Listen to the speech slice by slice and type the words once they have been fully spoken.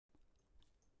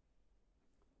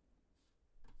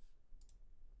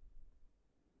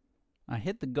I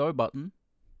hit the go button.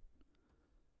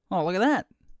 Oh, look at that.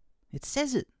 It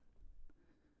says it.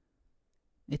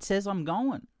 It says I'm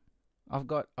going. I've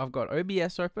got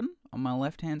OBS open on my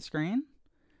left-hand screen,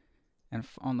 and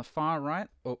on the far right,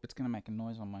 oh, it's gonna make a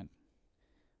noise on my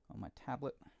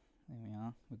tablet. There we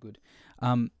are. We're good.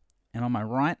 And on my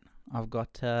right, I've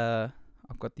got the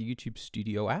YouTube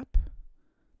Studio app,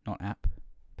 not app,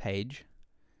 page.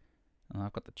 And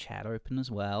I've got the chat open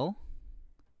as well.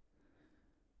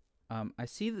 I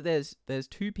see that there's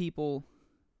 2 people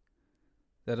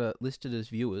that are listed as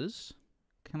viewers.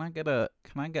 Can I get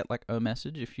like a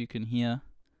message if you can hear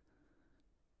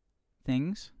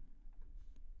things?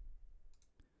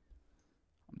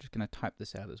 I'm just gonna type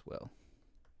this out as well.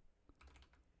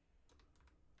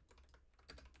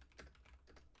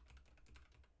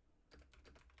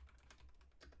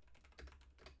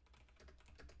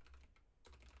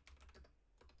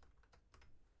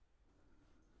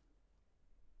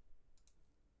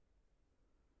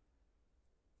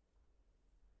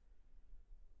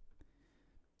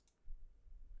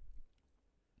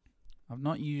 I've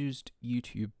not used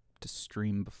YouTube to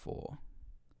stream before.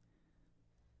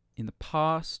 In the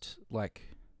past,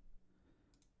 like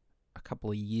a couple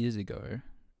of years ago,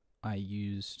 I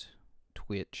used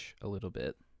Twitch a little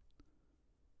bit,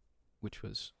 which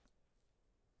was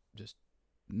just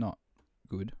not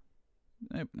good.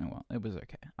 Well, it was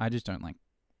okay. I just don't like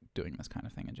doing this kind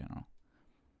of thing in general.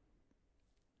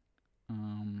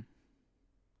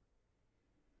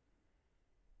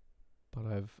 But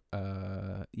I've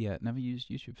never used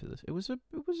YouTube for this. It was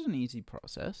an easy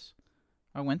process.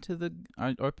 I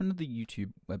opened the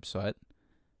YouTube website.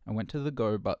 I went to the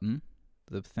go button,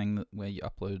 the thing where you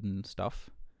upload and stuff.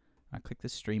 I clicked the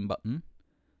stream button,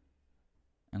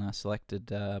 and I selected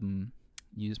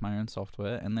use my own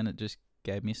software, and then it just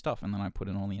gave me stuff, and then I put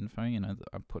in all the info. You know,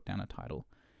 I put down a title.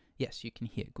 Yes, you can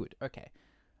hear. Good. Okay.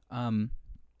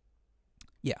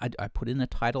 Yeah, I put in a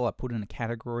title, I put in a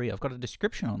category. I've got a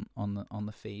description on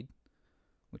the feed,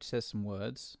 which says some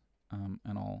words, and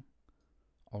I'll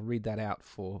read that out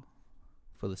for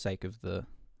the sake of the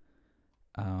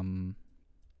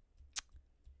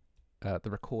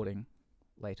recording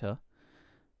later.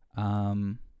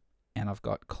 And I've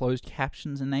got closed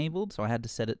captions enabled, so I had to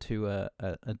set it to a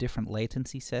different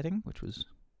latency setting, which was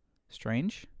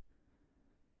strange.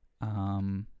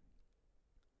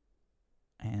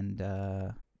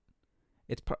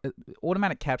 It's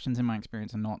automatic captions, in my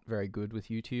experience, are not very good with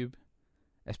YouTube,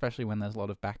 especially when there's a lot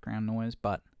of background noise,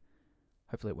 but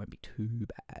hopefully it won't be too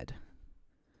bad.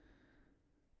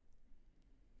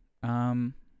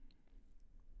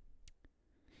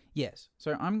 Yes,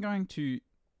 so I'm going to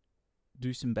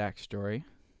do some backstory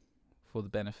for the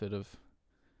benefit of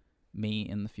me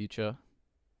in the future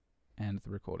and the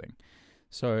recording.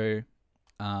 So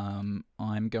I'm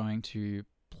going to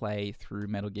play through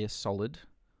Metal Gear Solid,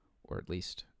 or at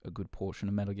least a good portion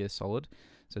of Metal Gear Solid.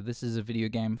 So this is a video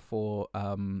game for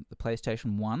the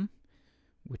PlayStation 1,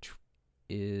 which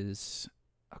is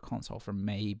a console from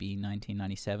maybe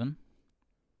 1997.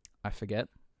 I forget.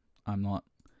 I'm not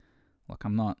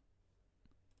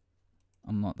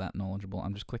that knowledgeable.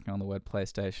 I'm just clicking on the word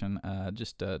PlayStation.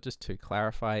 Just to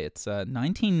clarify, it's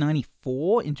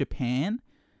 1994 in Japan.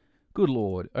 Good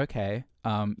lord. Okay.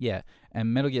 Yeah.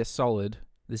 And Metal Gear Solid,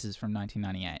 this is from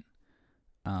 1998.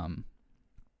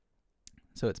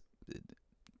 So it's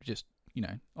just, you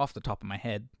know, off the top of my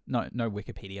head, no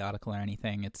Wikipedia article or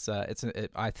anything.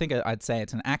 I think I'd say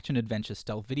it's an action adventure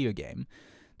stealth video game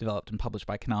developed and published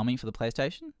by Konami for the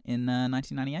PlayStation in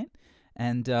 1998.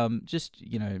 And just,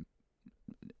 you know,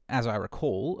 as I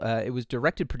recall, it was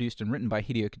directed, produced, and written by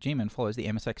Hideo Kojima and follows the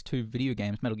MSX2 video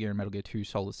games Metal Gear and Metal Gear 2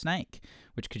 Solid Snake,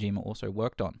 which Kojima also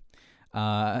worked on.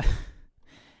 Yeah,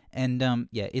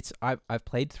 I've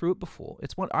played through it before.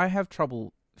 It's what I have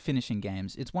trouble finishing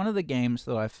games. It's one of the games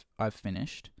that I've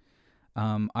finished.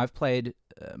 I've played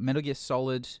Metal Gear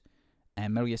Solid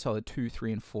and Metal Gear Solid 2,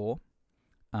 3, and 4.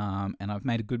 And I've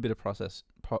made a good bit of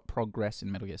progress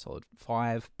in Metal Gear Solid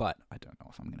 5, but I don't know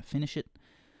if I'm going to finish it.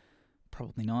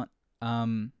 Probably not.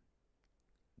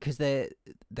 Because they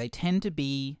tend to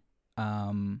be,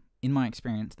 in my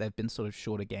experience, they've been sort of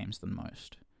shorter games than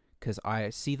most. Because I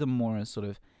see them more as sort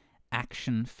of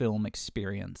action film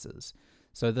experiences.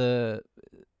 So the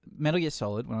Metal Gear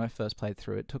Solid, when I first played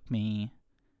through it, took me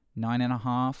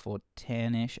 9.5 or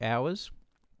 10-ish hours.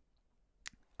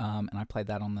 And I played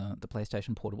that on the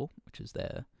PlayStation Portable, which is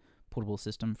their portable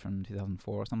system from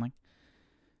 2004 or something,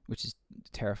 which is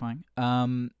terrifying.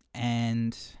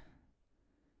 And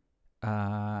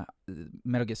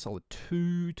Metal Gear Solid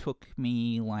 2 took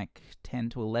me like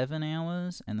 10 to 11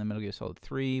 hours, and then Metal Gear Solid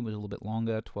 3 was a little bit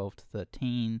longer, 12 to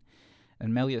 13.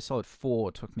 And Metal Gear Solid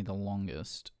 4 took me the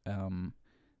longest,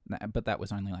 but that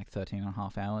was only like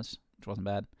 13.5 hours, which wasn't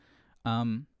bad.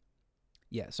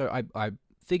 Yeah, so I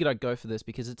figured I'd go for this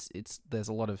because there's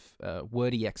a lot of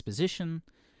wordy exposition.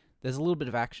 There's a little bit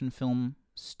of action film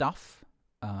stuff,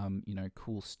 you know,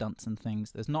 cool stunts and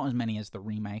things. There's not as many as the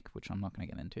remake, which I'm not going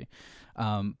to get into,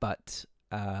 but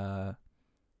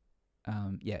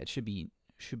yeah, it should be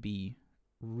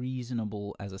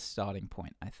reasonable as a starting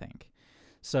point, I think.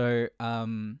 So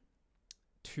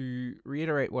to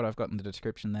reiterate what I've got in the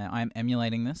description there, I'm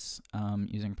emulating this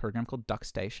using a program called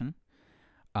DuckStation.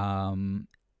 And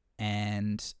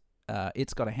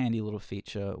it's got a handy little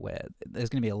feature where there's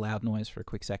going to be a loud noise for a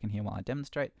quick second here while I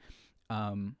demonstrate.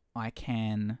 I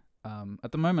can,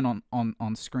 at the moment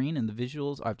on screen in the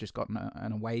visuals, I've just got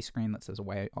an away screen that says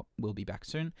away, we'll be back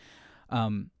soon.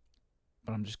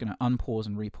 But I'm just going to unpause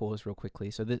and repause real quickly.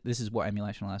 So this is what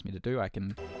emulation allows me to do. I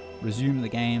can resume the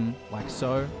game like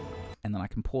so, and then I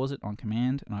can pause it on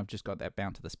command, and I've just got that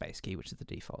bound to the space key, which is the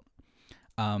default.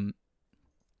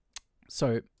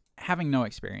 So having no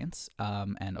experience,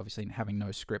 and obviously having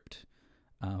no script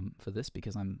for this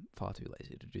because I'm far too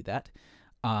lazy to do that,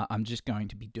 I'm just going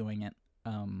to be doing it,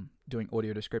 doing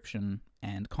audio description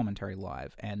and commentary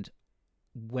live. And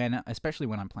especially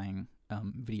when I'm playing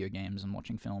video games and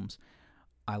watching films,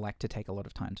 I like to take a lot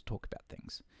of time to talk about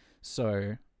things.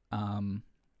 So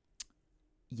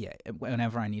yeah,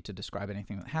 whenever I need to describe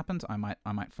anything that happens, I might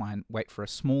wait for a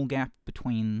small gap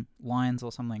between lines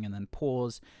or something, and then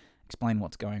pause, explain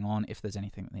what's going on if there's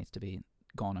anything that needs to be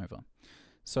gone over.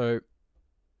 So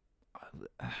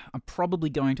I'm probably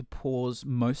going to pause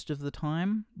most of the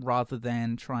time rather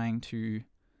than trying to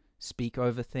speak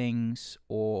over things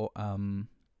or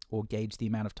gauge the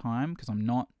amount of time, because I'm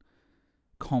not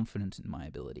confident in my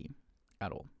ability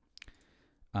at all.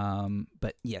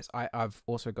 But yes, I've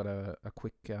also got a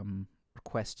quick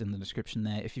request in the description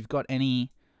there. If you've got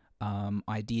any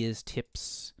ideas,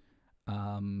 tips,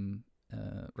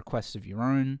 requests of your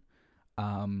own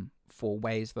for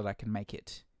ways that I can make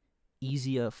it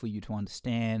easier for you to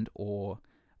understand, or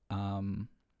you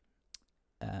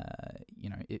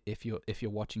know, if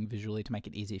you're watching visually, to make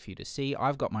it easier for you to see,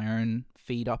 I've got my own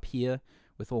feed up here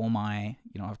with all my,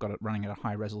 you know, I've got it running at a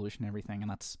high resolution and everything, and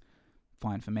that's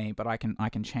fine for me. But I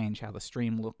can change how the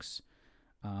stream looks.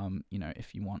 You know,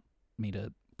 if you want me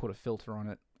to put a filter on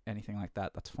it, anything like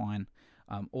that, that's fine.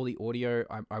 All the audio,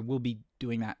 I will be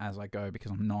doing that as I go because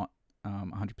I'm not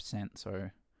 100%. So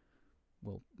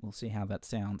we'll see how that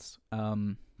sounds.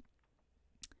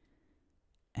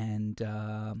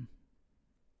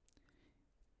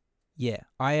 Yeah,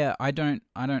 I don't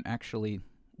actually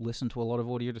listen to a lot of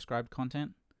audio described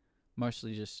content,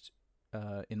 mostly just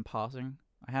in passing.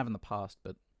 I have in the past,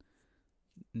 but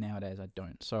nowadays I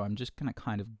don't. So I'm just gonna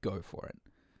kind of go for it.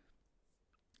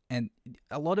 And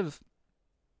a lot of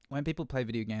when people play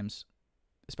video games,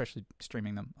 especially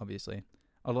streaming them, obviously,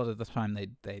 a lot of the time they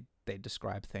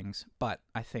describe things. But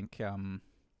I think,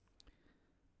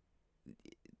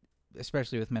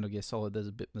 especially with Metal Gear Solid, there's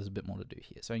a bit more to do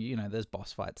here. So, you know, there's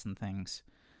boss fights and things.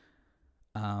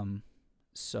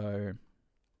 So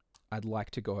I'd like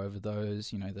to go over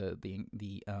those. You know, the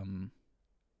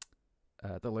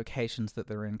locations that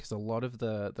they're in, because a lot of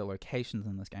the locations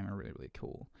in this game are really, really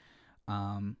cool.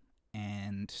 And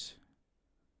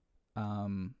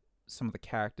some of the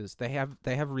characters, they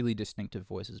have really distinctive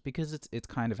voices because it's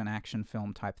kind of an action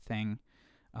film type thing.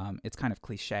 It's kind of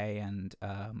cliche, and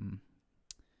I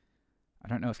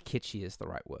don't know if kitschy is the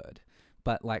right word,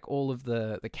 but like all of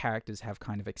the characters have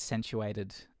kind of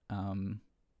accentuated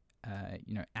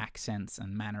you know, accents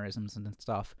and mannerisms and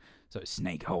stuff. So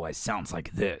Snake always sounds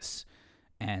like this,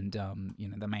 and you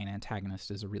know, the main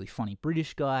antagonist is a really funny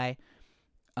British guy.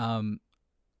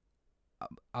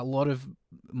 A lot of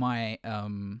my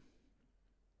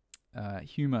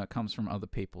humor comes from other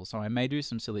people, so I may do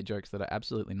some silly jokes that are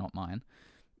absolutely not mine,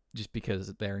 just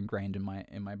because they're ingrained in my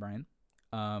brain.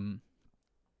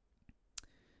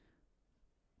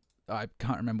 I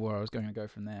can't remember where I was going to go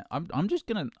from there. I'm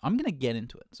gonna get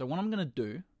into it. So what I'm gonna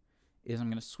do is I'm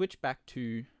gonna switch back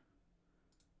to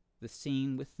the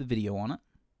scene with the video on it.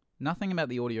 Nothing about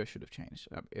the audio should have changed,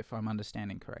 if I'm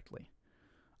understanding correctly.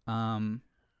 And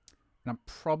I'm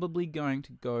probably going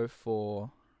to go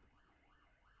for,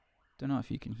 don't know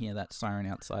if you can hear that siren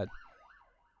outside.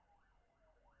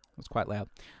 It's quite loud.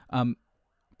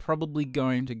 Probably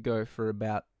going to go for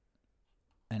about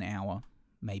an hour,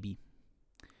 maybe.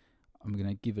 I'm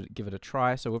gonna give it a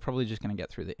try. So we're probably just gonna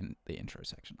get through the intro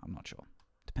section. I'm not sure.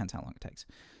 Depends how long it takes.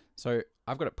 So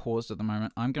I've got it paused at the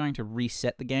moment. I'm going to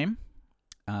reset the game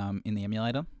in the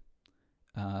emulator,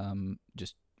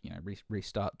 just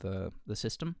restart the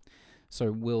system.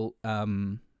 So we'll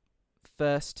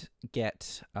first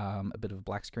get a bit of a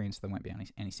black screen, so there won't be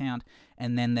any sound,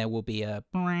 and then there will be a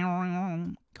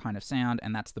kind of sound,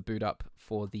 and that's the boot up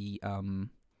for the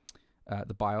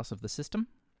BIOS of the system.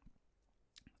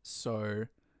 So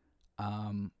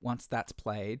once that's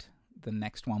played, the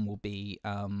next one will be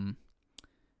the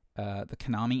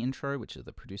Konami intro, which is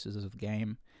the producers of the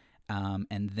game,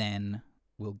 and then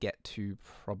we'll get to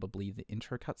probably the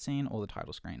intro cutscene or the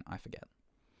title screen. I forget.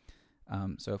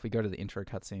 So if we go to the intro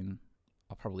cutscene,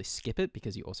 I'll probably skip it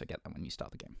because you also get that when you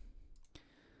start the game.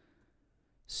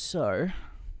 So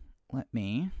let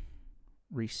me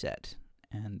reset,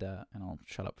 and I'll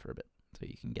shut up for a bit so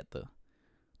you can get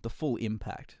the full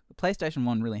impact. The PlayStation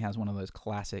 1 really has one of those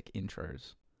classic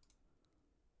intros.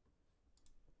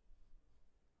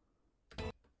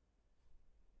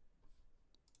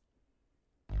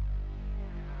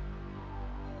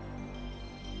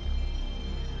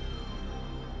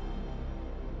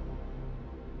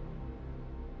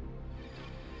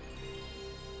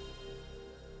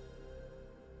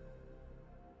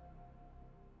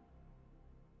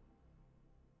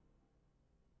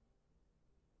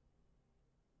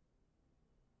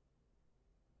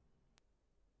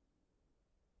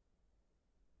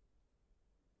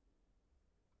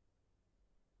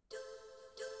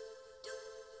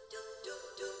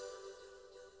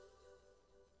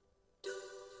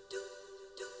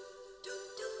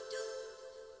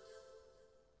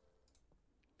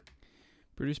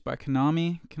 Produced by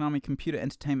Konami, Konami Computer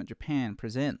Entertainment Japan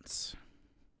presents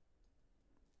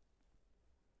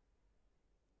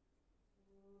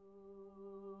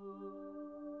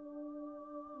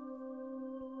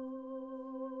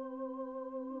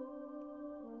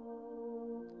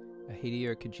a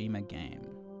Hideo Kojima game.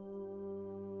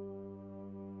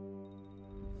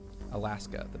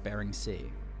 Alaska, the Bering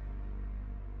Sea.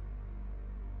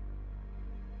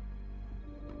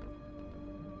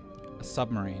 A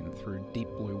submarine through deep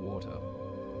blue water.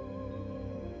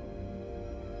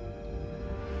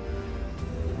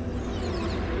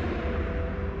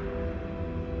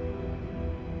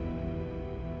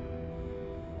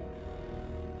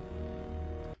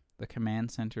 The command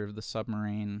center of the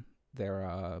submarine. There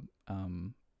are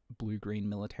blue-green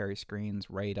military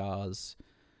screens, radars,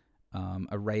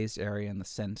 a raised area in the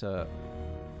center.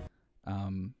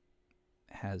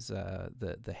 Has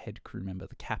the head crew member,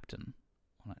 the captain,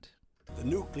 on it. The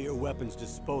nuclear weapons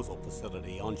disposal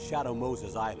facility on Shadow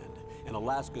Moses Island in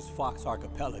Alaska's Fox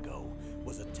Archipelago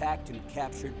was attacked and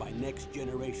captured by Next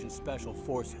Generation Special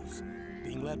Forces,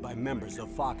 being led by members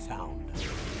of Foxhound.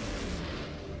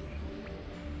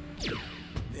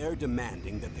 They're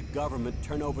demanding that the government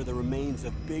turn over the remains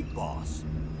of Big Boss,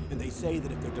 and they say that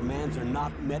if their demands are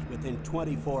not met within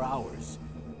 24 hours,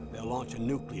 they'll launch a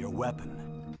nuclear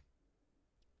weapon.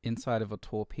 Inside of a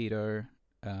torpedo,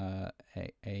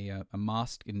 a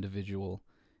masked individual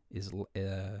is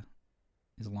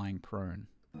lying prone.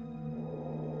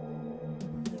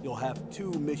 You'll have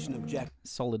two mission objectives.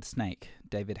 Solid Snake,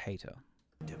 David Hayter.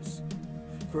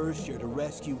 First, you're to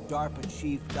rescue DARPA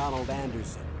Chief Donald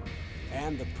Anderson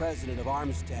and the president of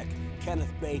Armstech,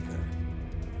 Kenneth Baker.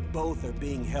 Both are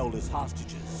being held as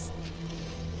hostages.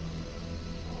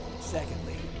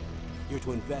 Secondly, you're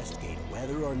to investigate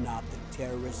whether or not the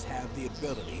terrorists have the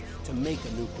ability to make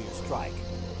a nuclear strike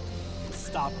and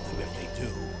stop them if they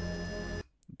do.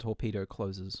 The torpedo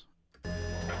closes.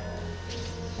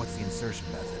 What's the insertion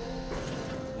method?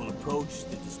 We'll approach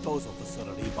the disposal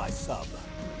facility by sub.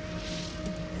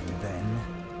 And then?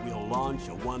 We'll launch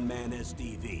a one-man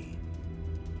SDV.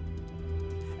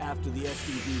 After the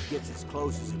SDV gets as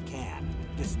close as it can,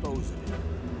 dispose of it.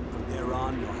 From there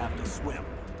on, you'll have to swim.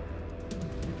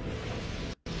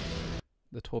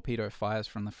 The torpedo fires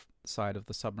from the side of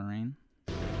the submarine.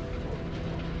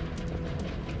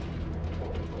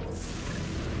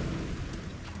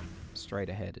 Straight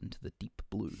ahead into the deep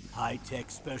blue. High-tech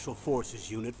Special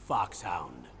Forces Unit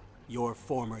Foxhound. Your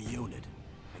former unit,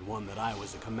 and one that I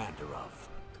was a commander of.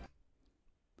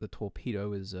 The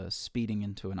torpedo is speeding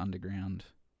into an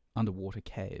underwater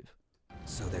cave.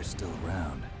 So they're still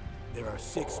around. There are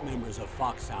 6 members of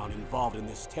Foxhound involved in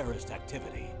this terrorist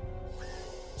activity.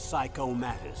 Psycho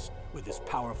Mattis, with his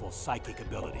powerful psychic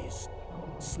abilities.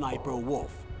 Sniper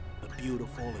Wolf, the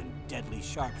beautiful and deadly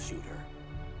sharpshooter.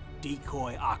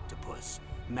 Decoy Octopus,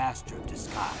 master of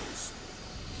disguise.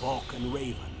 Vulcan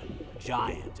Raven,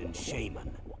 giant and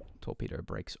shaman. Torpedo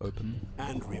breaks open.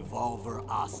 And Revolver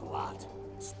Ocelot,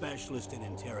 specialist in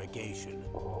interrogation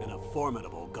and a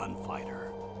formidable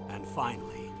gunfighter. And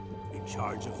finally, in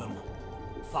charge of them,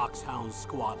 Foxhound's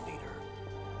squad leader,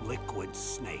 Liquid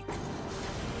Snake.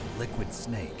 Liquid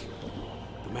Snake.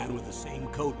 The man with the same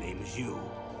codename as you.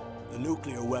 The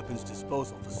nuclear weapons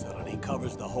disposal facility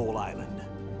covers the whole island.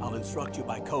 I'll instruct you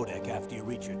by codec after you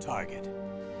reach your target.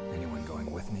 Anyone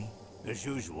going with me? As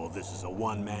usual, this is a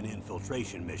one-man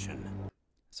infiltration mission.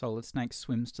 Solid Snake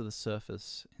swims to the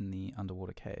surface in the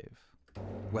underwater cave.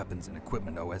 Weapons and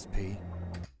equipment OSP.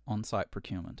 On-site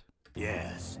procurement.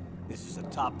 Yes, this is a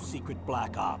top-secret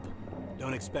black op.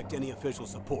 Don't expect any official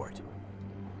support.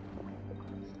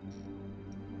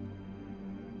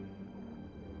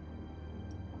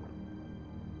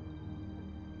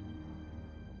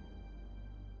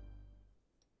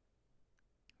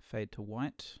 Fade to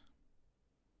white.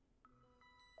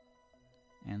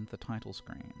 And the title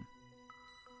screen.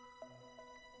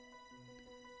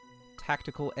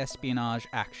 Tactical espionage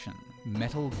action.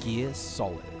 Metal Gear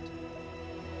Solid.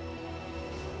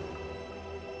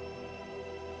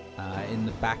 In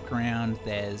the background,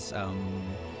 there's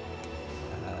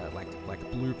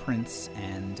like blueprints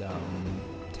and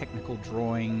technical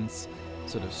drawings,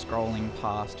 sort of scrolling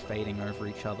past, fading over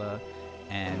each other,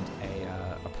 and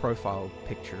a profile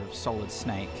picture of Solid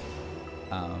Snake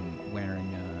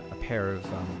wearing a pair of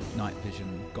night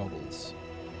vision goggles.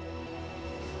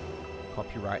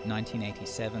 Copyright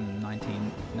 1987,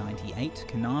 1998,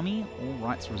 Konami, all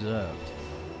rights reserved.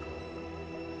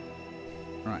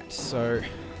 Right, so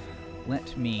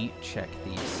let me check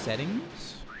the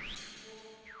settings.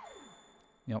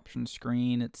 The option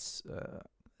screen, it's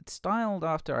styled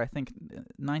after, I think,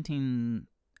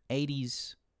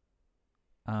 1980s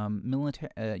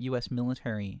US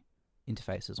military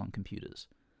interfaces on computers.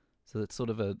 So it's sort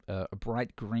of a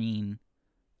bright green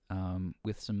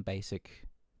with some basic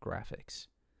graphics.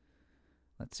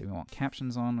 Let's see, we want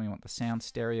captions on, we want the sound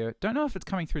stereo. Don't know if it's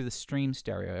coming through the stream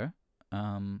stereo.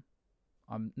 I'm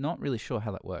not really sure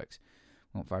how that works.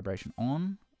 We want vibration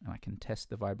on, and I can test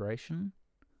the vibration.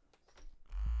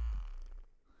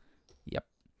 Yep.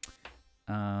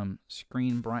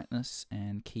 Screen brightness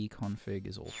and key config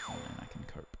is all fine. I can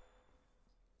cope.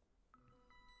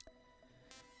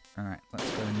 Alright, let's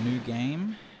go to new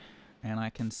game. And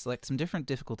I can select some different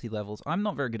difficulty levels. I'm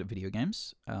not very good at video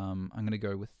games. I'm going to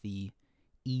go with the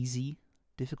easy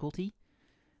difficulty.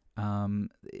 The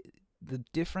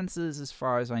differences, as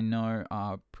far as I know,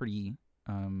 are pretty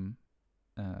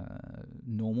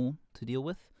normal to deal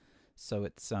with. So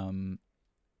it's, you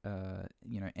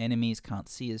know, enemies can't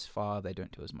see as far, they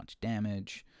don't do as much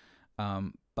damage,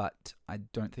 but I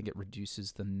don't think it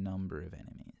reduces the number of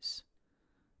enemies.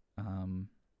 It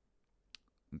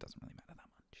doesn't really matter that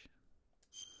much.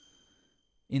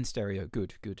 In stereo,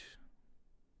 good, good.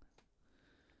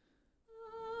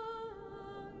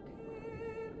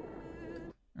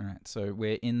 Alright, so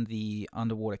we're in the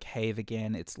underwater cave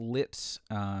again. It's lit.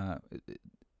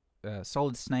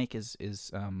 Solid Snake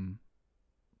is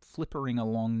flippering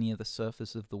along near the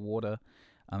surface of the water.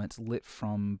 It's lit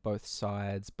from both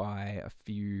sides by a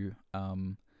few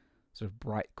sort of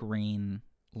bright green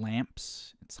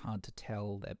lamps. It's hard to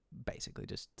tell. They're basically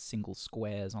just single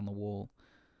squares on the wall.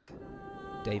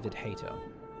 David Hayter.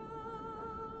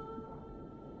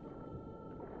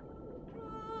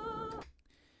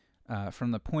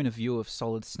 From the point of view of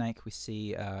Solid Snake, we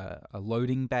see a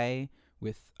loading bay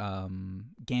with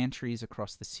gantries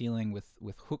across the ceiling with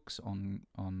hooks on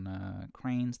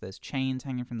cranes. There's chains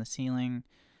hanging from the ceiling.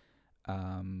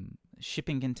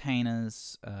 Shipping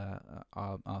containers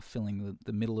are filling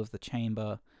the middle of the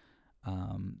chamber.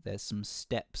 There's some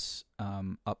steps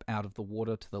up out of the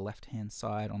water to the left-hand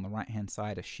side. On the right-hand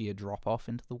side, a sheer drop-off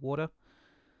into the water.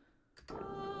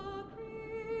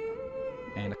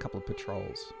 And a couple of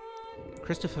patrols.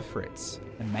 Christopher Fritz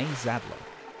and May Zadler.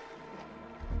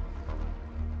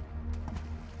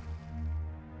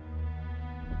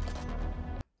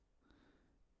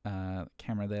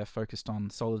 Camera there focused on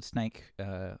Solid Snake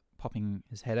popping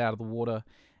his head out of the water,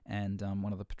 and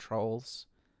one of the patrols.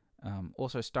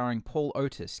 Also starring Paul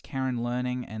Otis, Karen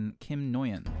Learning, and Kim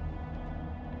Nguyen.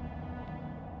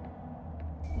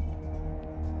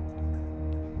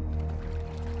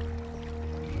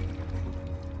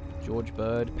 George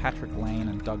Bird, Patrick Lane,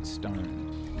 and Doug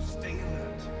Stone. Stay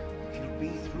alert. He'll be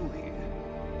through here.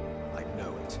 I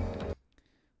know it.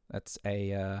 That's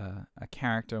a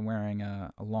character wearing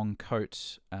a long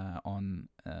coat on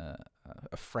a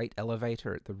freight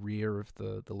elevator at the rear of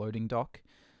the loading dock,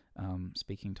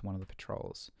 speaking to one of the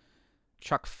patrols.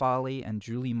 Chuck Farley and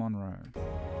Julie Monroe.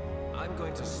 I'm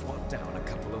going to swat down a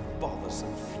couple of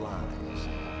bothersome flies.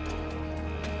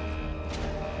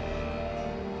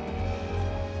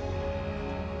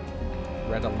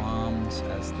 Red alarms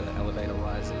as the elevator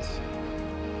rises.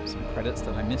 Some credits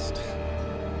that I missed.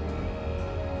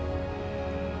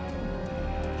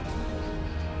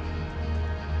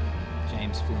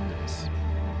 James Flinders.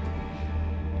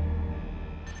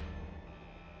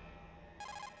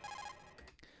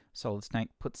 Solid Snake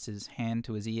puts his hand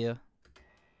to his ear.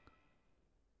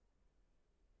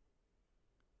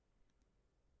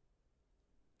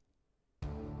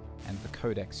 And the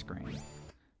codec screen.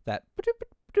 That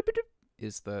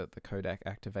is the codec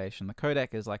activation. The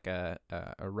codec is like a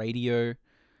radio,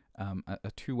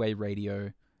 a two-way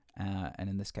radio, and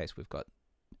in this case we've got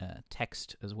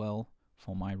text as well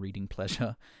for my reading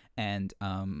pleasure. And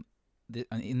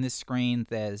in this screen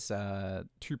there's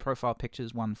two profile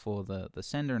pictures, one for the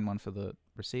sender and one for the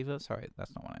receiver. Sorry,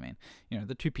 that's not what I mean. You know,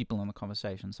 the two people in the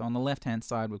conversation. So on the left-hand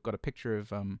side we've got a picture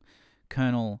of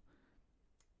Colonel,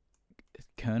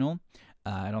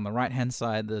 and on the right-hand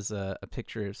side there's a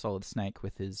picture of Solid Snake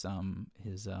with his what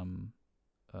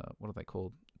are they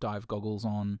called? Dive goggles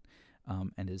on,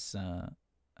 and his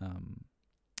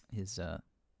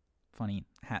funny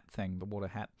hat thing, the water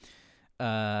hat.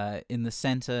 In the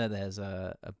center there's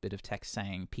a bit of text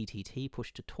saying PTT,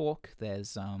 push to talk.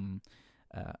 There's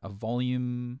a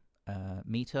volume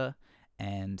meter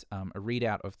and a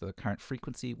readout of the current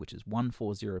frequency, which is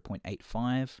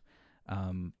 140.85.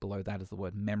 Below that is the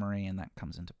word memory, and that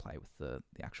comes into play with the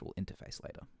actual interface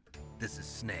later. This is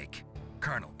Snake.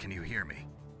 Colonel, can you hear me?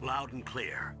 Loud and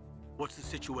clear. What's the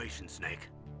situation, Snake?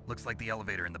 Looks like the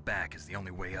elevator in the back is the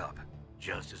only way up.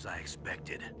 Just as I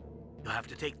expected. You'll have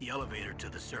to take the elevator to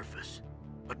the surface,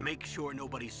 but make sure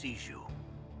nobody sees you.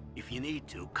 If you need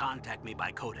to, contact me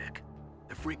by codec.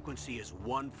 The frequency is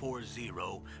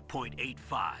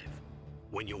 140.85.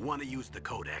 When you want to use the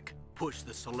codec, push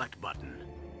the select button.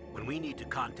 When we need to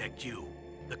contact you,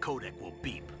 the codec will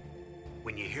beep.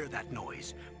 When you hear that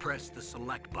noise, press the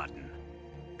select button.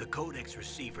 The codec's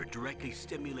receiver directly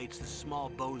stimulates the small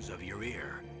bones of your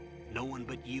ear. No one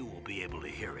but you will be able to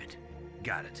hear it.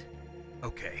 Got it.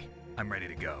 Okay, I'm ready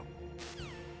to go.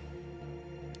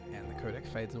 And the codec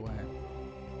fades away.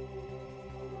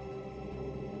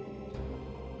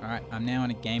 Alright, I'm now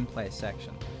in a gameplay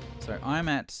section. So I'm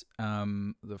at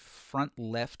the front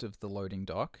left of the loading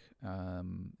dock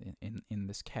in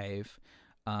this cave.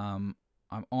 I'm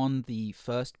on the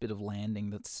first bit of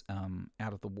landing that's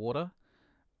out of the water.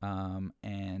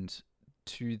 And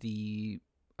to the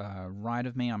right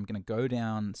of me, I'm going to go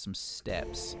down some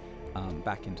steps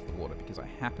back into the water because I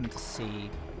happen to see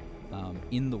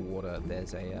in the water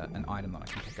there's an item that I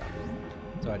can pick up.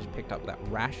 So I just picked up that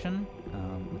ration,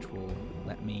 which will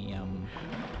let me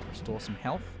restore some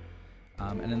health.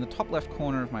 And in the top left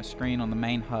corner of my screen on the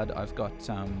main HUD, I've got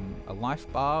a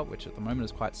life bar, which at the moment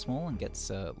is quite small and gets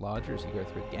larger as you go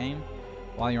through the game.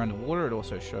 While you're underwater, it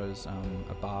also shows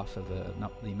a bar for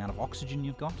the amount of oxygen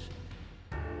you've got.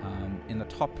 In the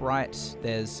top right,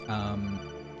 there's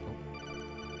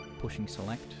pushing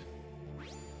select.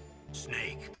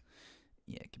 Snake.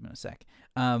 Yeah, give me a sec.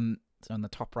 So on the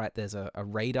top right, there's a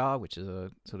radar, which is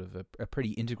a sort of a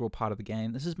pretty integral part of the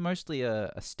game. This is mostly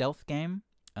a stealth game.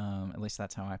 At least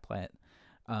that's how I play it.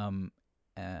 And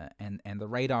the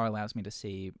radar allows me to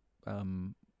see,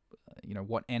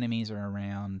 what enemies are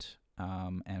around,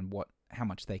 and how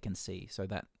much they can see. So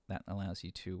that allows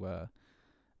you to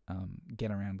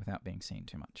get around without being seen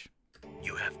too much.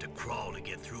 You have to crawl to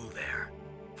get through there.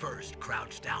 First,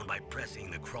 crouch down by pressing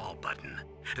the crawl button,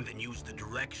 and then use the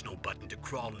directional button to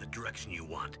crawl in the direction you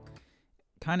want.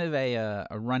 Kind of a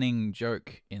running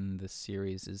joke in this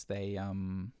series is they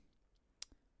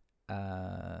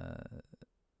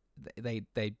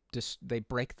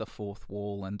break the fourth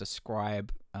wall and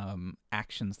describe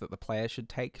actions that the player should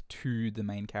take to the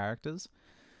main characters.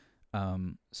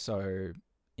 So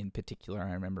in particular,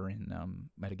 I remember in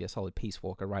Metal Gear Solid Peace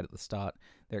Walker, right at the start,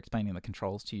 they're explaining the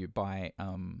controls to you by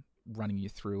running you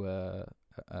through a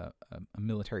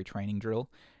military training drill,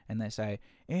 and they say,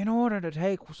 in order to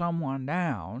take someone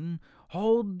down,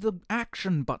 hold the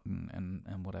action button,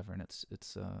 and whatever, and it's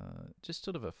just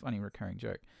sort of a funny recurring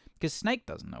joke, because Snake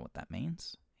doesn't know what that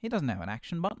means. He doesn't have an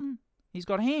action button. He's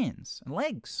got hands and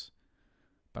legs,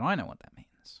 but I know what that means.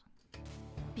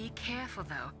 Be careful,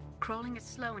 though. Crawling is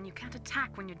slow, and you can't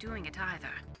attack when you're doing it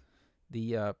either.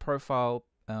 The profile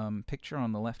picture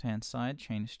on the left-hand side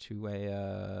changed to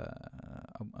a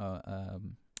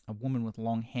woman with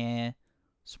long hair,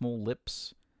 small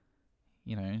lips.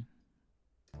 You know.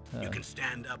 You can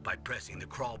stand up by pressing the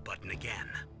crawl button again.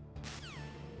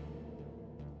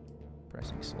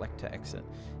 Pressing select to exit.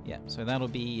 Yeah, so that'll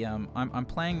be. I'm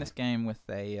playing this game with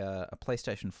a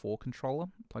PlayStation 4 controller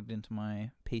plugged into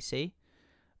my PC.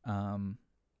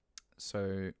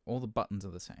 So all the buttons are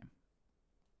the same.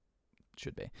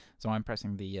 Should be. So I'm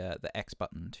pressing the X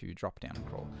button to drop down and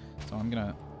crawl. So I'm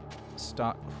gonna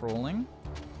start crawling,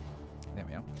 There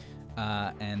we are.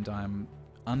 And I'm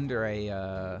under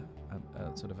a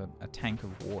sort of a tank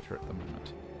of water at the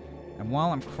moment. And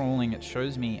while I'm crawling, it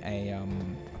shows me a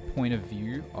point of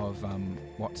view of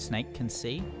what Snake can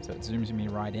see. So it zooms me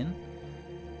right in.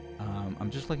 I'm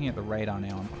just looking at the radar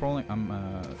now. I'm crawling. I'm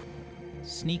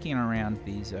sneaking around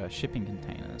these shipping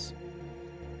containers.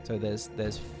 So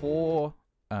there's four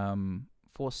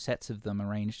sets of them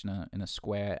arranged in a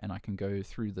square, and I can go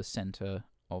through the center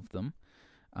of them.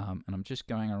 And I'm just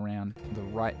going around the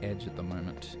right edge at the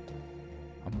moment.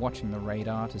 I'm watching the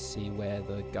radar to see where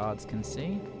the guards can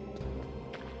see.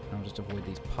 I'll just avoid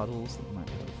these puddles that might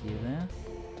be over here there.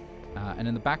 And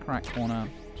in the back right corner,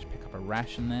 just pick up a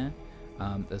ration there.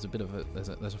 There's a bit of there's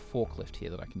a forklift here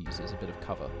that I can use as a bit of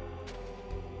cover.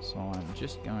 So I'm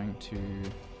just going to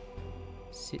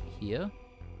sit here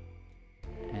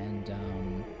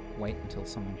and wait until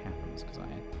something happens, because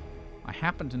I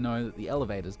happen to know that the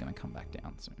elevator is going to come back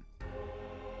down soon.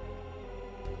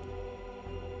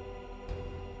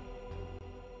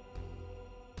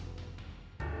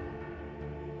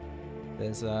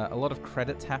 There's a lot of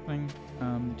credits happening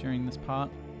during this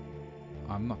part.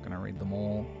 I'm not going to read them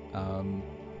all.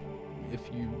 If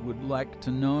you would like to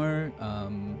know,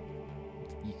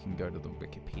 you can go to the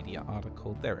Wikipedia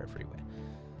article. They're everywhere.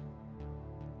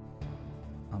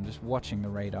 I'm just watching the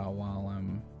radar while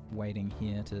I'm waiting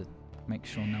here to make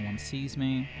sure no one sees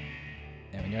me.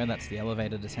 There we go, that's the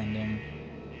elevator descending.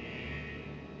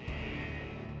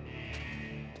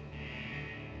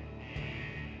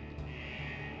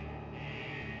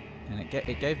 And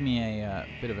it gave me a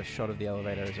bit of a shot of the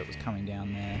elevator as it was coming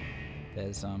down there.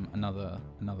 There's another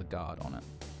guard on it.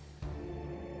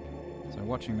 So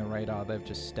watching the radar, they've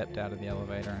just stepped out of the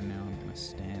elevator, and now I'm going to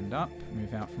stand up,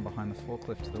 move out from behind the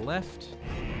forklift to the left,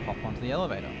 hop onto the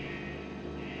elevator.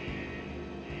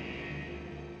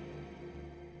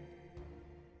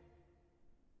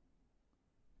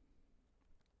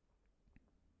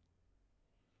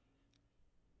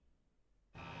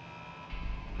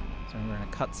 So we're in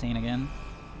a cutscene again.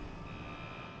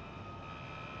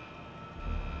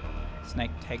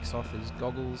 Snake takes off his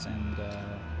goggles and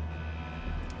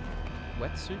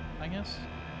wetsuit, I guess,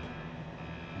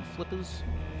 and flippers.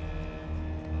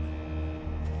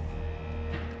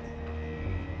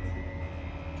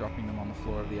 Dropping them on the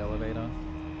floor of the elevator.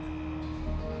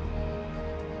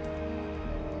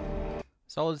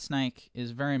 Solid Snake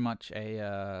is very much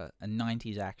a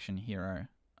 90s action hero,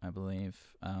 I believe.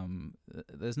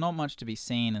 There's not much to be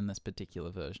seen in this particular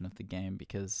version of the game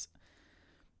because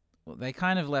they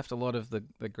kind of left a lot of the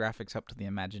graphics up to the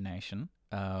imagination.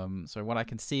 So what I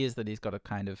can see is that he's got a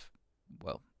kind of,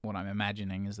 well, what I'm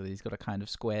imagining is that he's got a kind of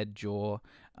squared jaw.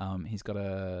 He's got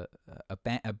a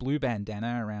blue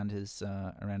bandana around his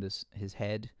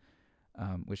head,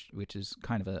 which is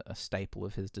kind of a staple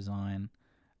of his design.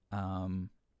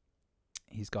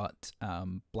 He's got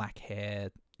black hair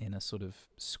in a sort of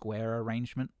square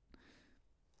arrangement.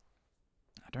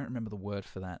 I don't remember the word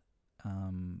for that.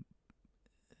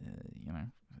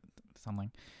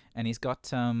 Something. And he's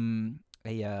got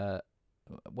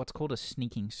what's called a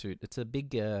sneaking suit. It's a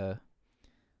big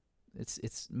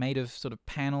it's made of sort of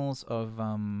panels of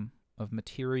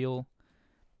material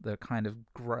that are kind of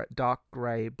dark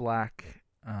grey, black,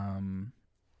 and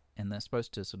they're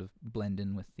supposed to sort of blend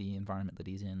in with the environment that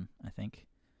he's in, I think.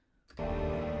 So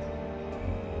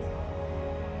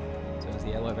as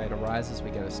the elevator rises, we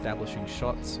get establishing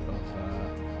shots of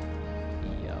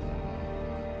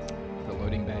the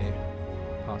loading bay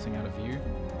passing out of view.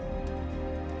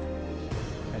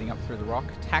 Heading up through the rock.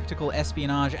 Tactical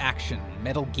espionage action.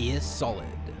 Metal Gear Solid.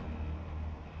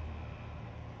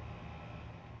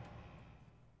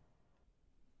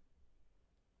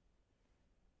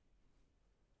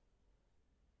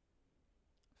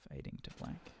 Fading to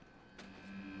black.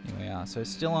 Here we are. So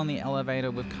still on the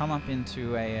elevator, we've come up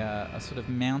into a sort of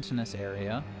mountainous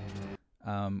area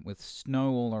with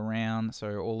snow all around.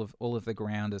 So all of the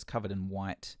ground is covered in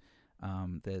white.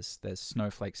 There's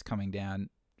snowflakes coming down.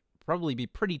 Probably be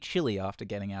pretty chilly after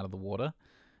getting out of the water.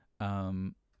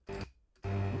 And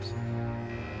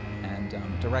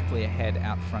directly ahead,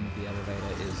 out front of the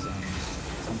elevator, is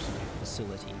some sort of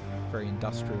facility, very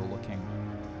industrial looking.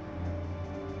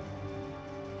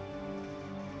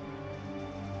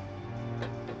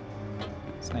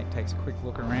 Snake takes a quick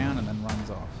look around and then runs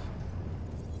off.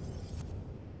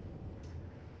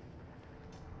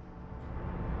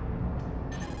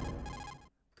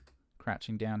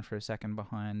 Crouching down for a second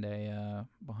behind a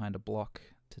block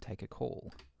to take a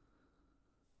call.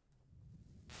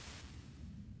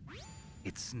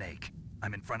 It's Snake.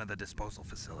 I'm in front of the disposal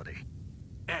facility.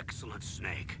 Excellent,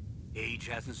 Snake. Age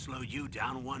hasn't slowed you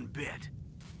down one bit.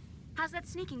 How's that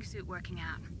sneaking suit working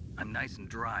out? I'm nice and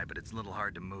dry, but it's a little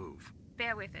hard to move.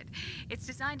 Bear with it. It's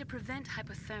designed to prevent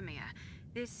hypothermia.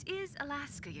 This is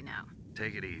Alaska, you know.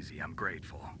 Take it easy, I'm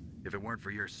grateful. If it weren't for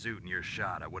your suit and your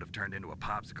shot, I would have turned into a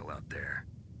popsicle out there.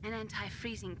 An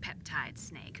anti-freezing peptide,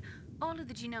 Snake. All of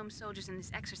the genome soldiers in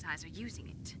this exercise are using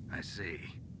it. I see.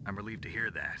 I'm relieved to hear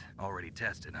that. Already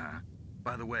tested, huh?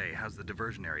 By the way, how's the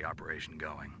diversionary operation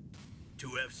going?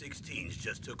 2 F-16s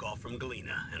just took off from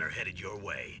Galena and are headed your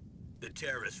way. The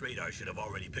terrorist radar should have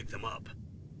already picked them up.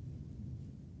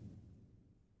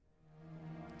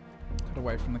 Cut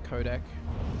away from the codec.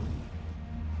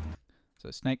 So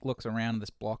Snake looks around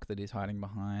this block that he's hiding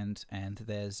behind, and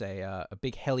there's a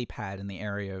big helipad in the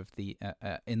area of the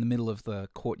in the middle of the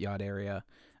courtyard area,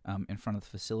 in front of the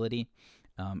facility,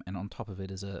 and on top of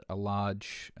it is a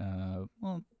large,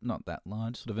 well, not that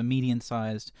large, sort of a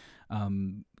medium-sized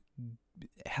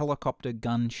helicopter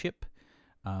gunship.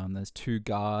 There's 2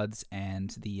 guards,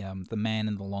 and the man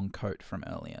in the long coat from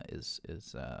earlier is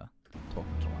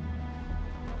talking to one.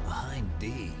 Behind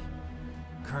D.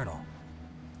 Colonel,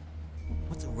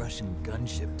 what's a Russian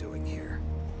gunship doing here?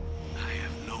 I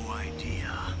have no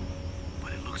idea,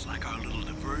 but it looks like our little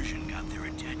diversion got their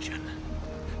attention.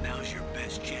 Now's your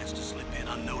best chance to slip in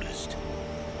unnoticed.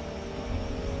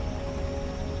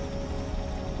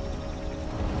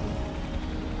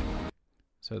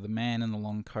 So the man in the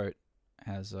long coat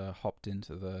has hopped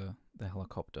into the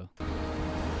helicopter, and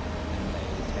they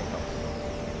take off.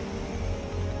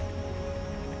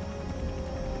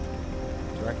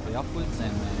 Directly upwards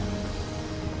and then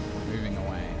moving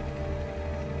away.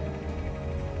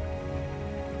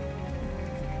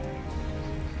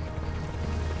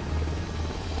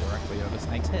 Directly over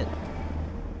Snake's head.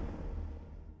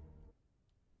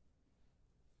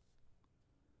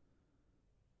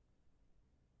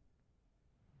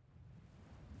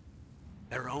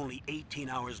 There are only 18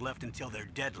 hours left until their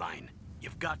deadline.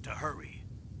 You've got to hurry.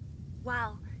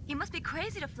 Wow, you must be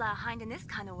crazy to fly a hind in this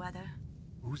kind of weather.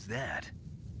 Who's that?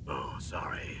 Oh,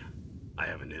 sorry. I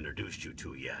haven't introduced you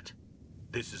to yet.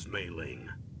 This is Mei Ling.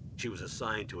 She was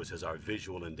assigned to us as our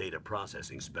visual and data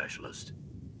processing specialist.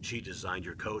 She designed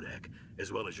your codec,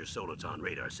 as well as your soliton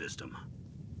radar system.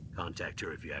 Contact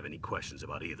her if you have any questions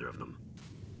about either of them.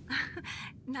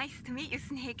 Nice to meet you,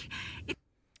 Snake.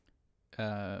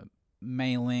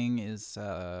 Mei Ling is,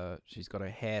 she's got her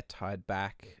hair tied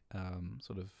back,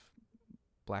 sort of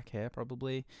black hair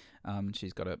probably.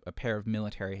 She's got a pair of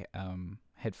military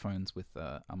headphones with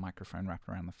a microphone wrapped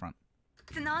around the front.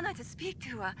 It's an honor to speak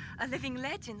to a living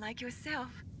legend like yourself.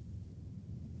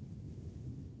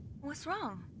 What's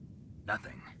wrong?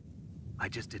 Nothing. I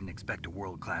just didn't expect a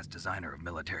world-class designer of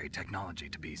military technology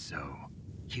to be so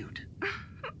cute.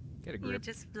 Get a You're grip.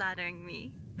 just flattering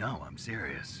me. No, I'm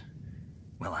serious.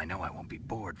 Well, I know I won't be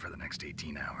bored for the next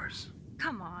 18 hours.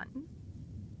 Come on.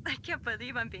 I can't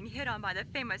believe I'm being hit on by the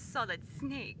famous Solid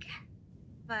Snake.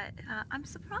 But I'm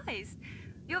surprised.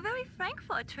 You're very frank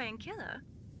for a trained killer.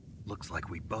 Looks like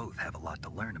we both have a lot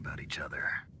to learn about each other.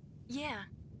 Yeah.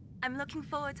 I'm looking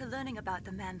forward to learning about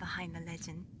the man behind the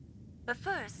legend. But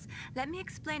first, let me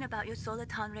explain about your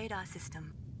soliton radar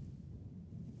system.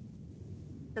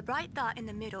 The bright dot in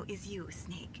the middle is you,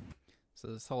 Snake. So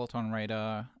the soliton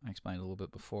radar, I explained a little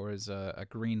bit before, is a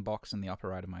green box in the upper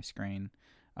right of my screen.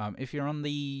 If you're on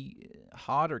the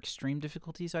hard or extreme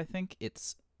difficulties, I think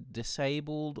it's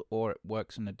disabled or it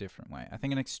works in a different way. I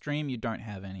think in extreme you don't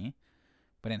have any,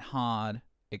 but in hard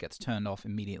it gets turned off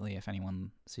immediately if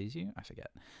anyone sees you. I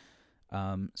forget.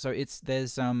 So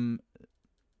there's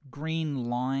green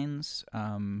lines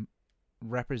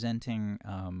representing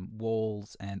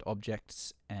walls and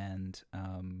objects and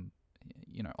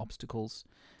obstacles,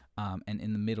 and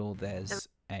in the middle there's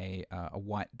a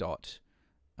white dot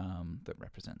that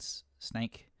represents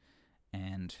Snake.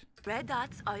 And red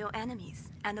dots are your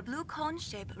enemies, and the blue cone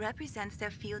shape represents their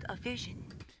field of vision.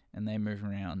 And they move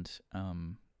around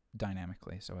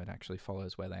dynamically, so it actually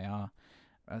follows where they are.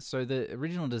 So the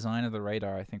original design of the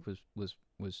radar, I think,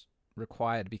 was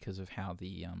required because of how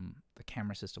the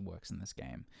camera system works in this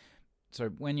game. So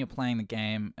when you're playing the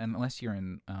game, and unless you're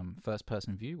in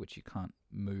first-person view, which you can't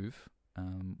move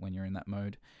when you're in that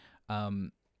mode,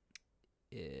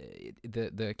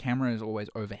 the camera is always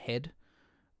overhead,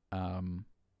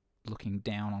 looking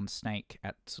down on Snake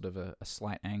at sort of a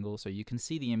slight angle, so you can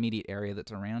see the immediate area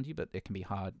that's around you, but it can be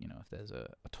hard, if there's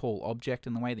a tall object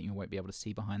in the way that you won't be able to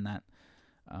see behind that.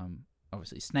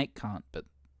 Obviously Snake can't, but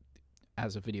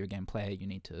as a video game player you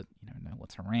need to know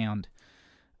what's around.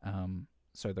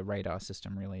 So the radar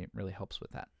system really helps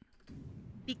with that.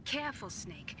 Be careful,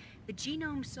 Snake. The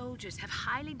genome soldiers have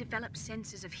highly developed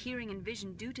senses of hearing and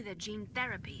vision due to their gene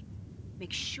therapy.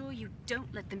 Make sure you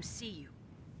don't let them see you.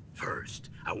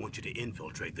 First, I want you to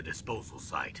infiltrate the disposal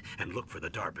site and look for the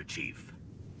DARPA chief.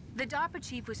 The DARPA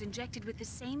chief was injected with the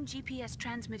same GPS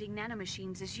transmitting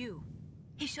nanomachines as you.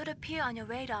 He should appear on your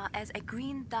radar as a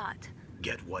green dot.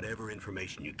 Get whatever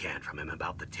information you can from him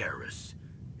about the terrorists.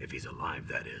 If he's alive,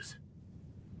 that is.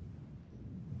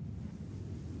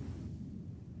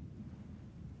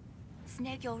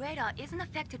 Snake, your radar isn't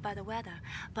affected by the weather,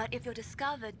 but if you're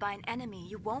discovered by an enemy,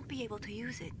 you won't be able to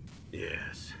use it.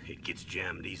 Yes, it gets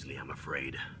jammed easily, I'm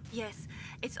afraid. Yes,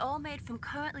 it's all made from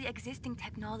currently existing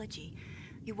technology.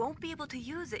 You won't be able to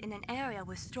use it in an area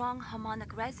with strong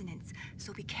harmonic resonance,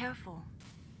 so be careful.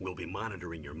 We'll be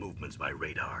monitoring your movements by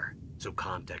radar, so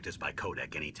contact us by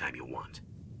codec anytime you want.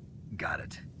 Got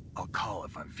it. I'll call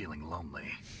if I'm feeling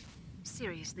lonely.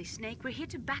 Seriously, Snake, we're here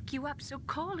to back you up, so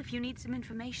call if you need some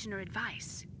information or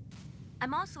advice.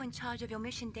 I'm also in charge of your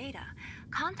mission data.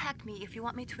 Contact me if you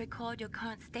want me to record your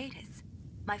current status.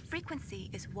 My frequency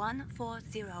is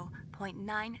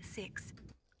 140.96.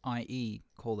 i.e.,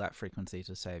 call that frequency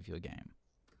to save your game.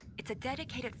 It's a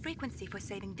dedicated frequency for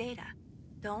saving data.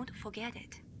 Don't forget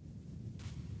it.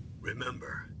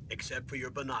 Remember, except for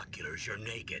your binoculars, you're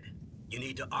naked. You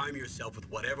need to arm yourself with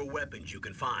whatever weapons you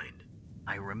can find.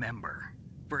 I remember.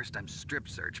 First I'm strip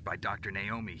searched by Dr.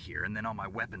 Naomi here, and then all my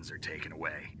weapons are taken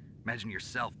away. Imagine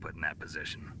yourself put in that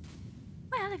position.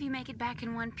 Well, if you make it back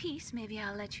in one piece, maybe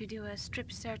I'll let you do a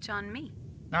strip search on me.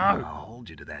 I'll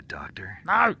hold you to that, Doctor.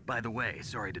 No! By the way,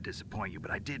 sorry to disappoint you, but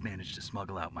I did manage to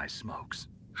smuggle out my smokes.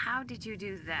 How did you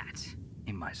do that?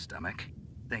 In my stomach.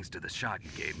 Thanks to the shot you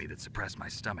gave me that suppressed my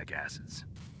stomach acids.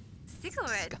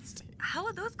 Cigarettes? Disgusting. How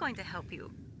are those going to help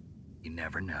you? You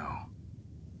never know.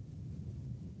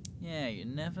 Yeah, you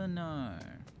never know.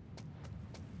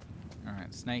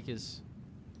 Alright, Snake is,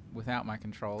 without my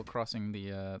control, crossing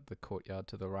the courtyard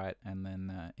to the right, and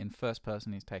then in first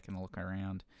person he's taking a look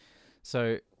around.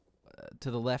 So, to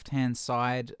the left-hand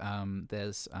side,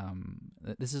 there's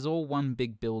this is all one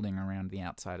big building around the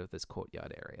outside of this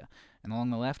courtyard area. And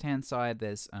along the left-hand side,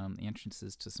 there's the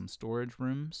entrances to some storage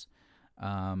rooms.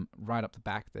 Right up the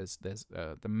back, there's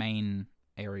the main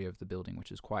area of the building,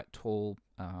 which is quite tall.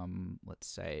 Let's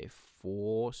say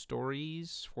 4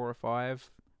 stories, 4 or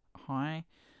 5 high.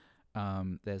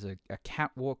 There's a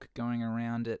catwalk going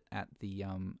around it at the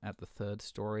 3rd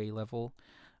story level.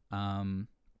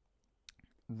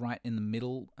 Right in the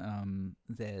middle,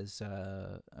 there's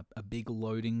a big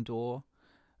loading door.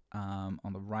 On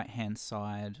the right-hand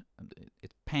side,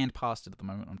 it's panned past it at the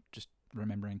moment, I'm just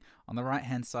remembering. On the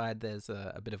right-hand side, there's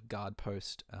a bit of guard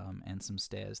post and some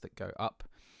stairs that go up.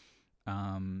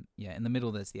 Yeah, in the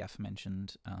middle, there's the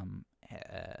aforementioned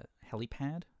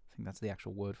helipad. I think that's the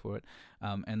actual word for it.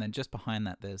 And then just behind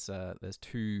that, there's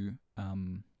 2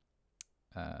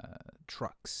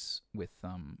 trucks with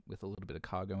a little bit of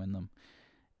cargo in them.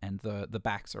 And the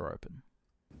backs are open.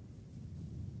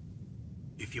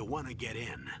 If you want to get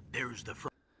in, there's the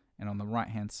front. And on the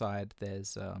right-hand side,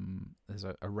 there's a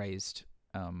raised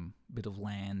bit of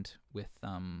land with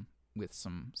some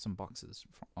boxes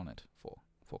on it for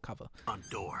cover. Front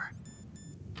door.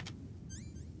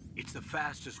 It's the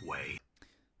fastest way.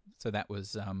 So that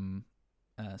was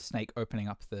Snake opening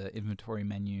up the inventory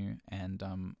menu and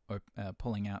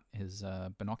pulling out his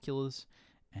binoculars,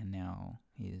 and now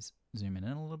he's zooming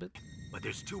in a little bit. But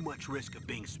there's too much risk of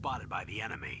being spotted by the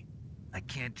enemy. I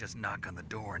can't just knock on the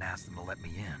door and ask them to let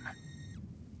me in.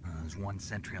 There's 1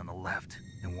 sentry on the left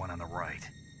and 1 on the right.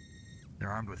 They're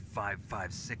armed with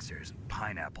 5.56ers and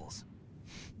pineapples.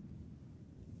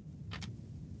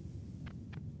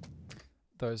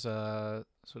 Those are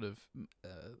sort of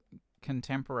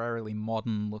contemporarily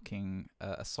modern-looking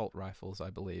assault rifles, I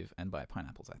believe, and by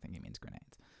pineapples I think he means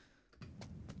grenades.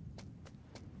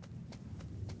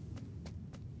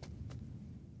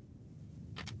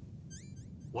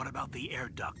 What about the air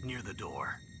duct near the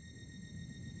door?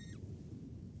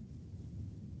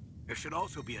 There should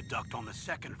also be a duct on the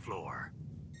 2nd floor.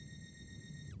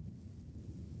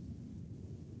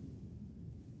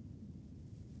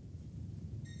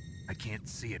 I can't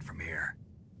see it from here.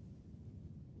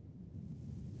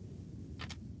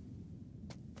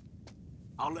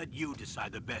 I'll let you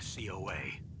decide the best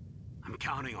COA. I'm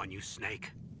counting on you,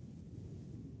 Snake.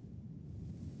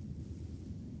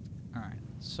 Alright,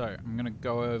 so I'm going to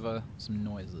go over some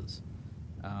noises.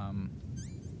 Yeah,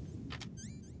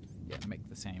 make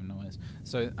the same noise.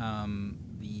 So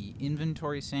the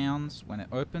inventory sounds when it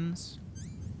opens,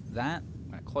 that,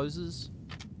 when it closes,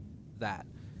 that.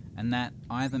 And that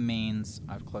either means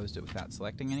I've closed it without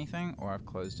selecting anything, or I've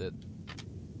closed it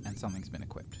and something's been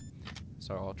equipped.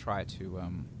 So I'll try to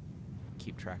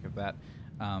keep track of that.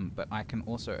 but I can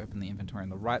also open the inventory on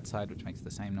the right side, which makes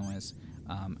the same noise,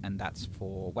 and that's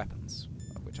for weapons,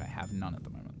 of which I have none at the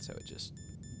moment, so it just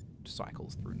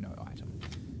cycles through no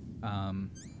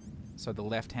item. So the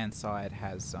left-hand side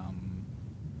has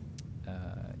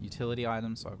utility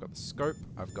items, so I've got the scope,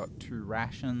 I've got 2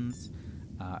 rations,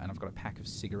 and I've got a pack of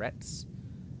cigarettes.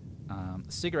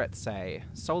 The cigarettes say,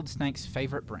 Solid Snake's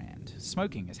favorite brand.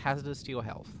 Smoking is hazardous to your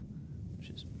health, which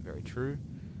is very true.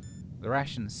 The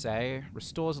rations say,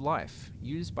 restores life,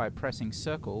 used by pressing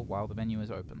circle while the menu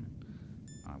is open.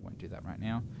 I won't do that right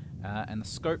now. And the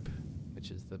scope,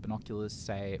 which is the binoculars,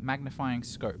 say, magnifying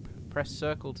scope. Press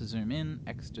circle to zoom in,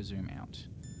 X to zoom out.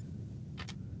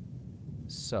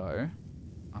 So,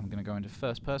 I'm going to go into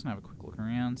first person, have a quick look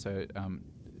around. So,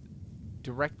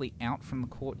 directly out from the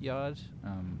courtyard,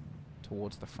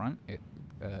 towards the front, it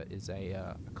is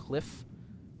a cliff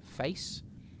face,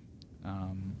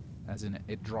 as in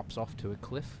it drops off to a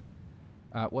cliff.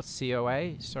 What's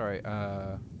COA? Sorry,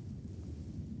 I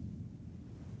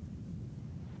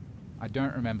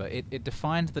don't remember. It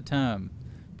defined the term,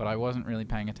 but I wasn't really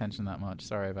paying attention that much.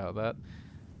 Sorry about that.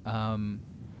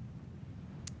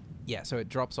 Yeah, so it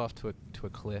drops off to a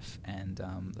cliff, and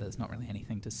there's not really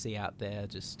anything to see out there,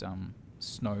 just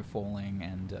snow falling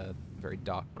and very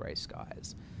dark grey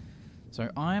skies. So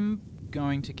I'm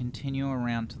going to continue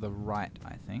around to the right,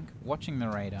 I think, watching the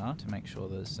radar to make sure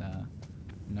there's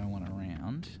no one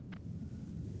around.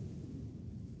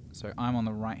 So I'm on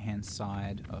the right-hand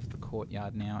side of the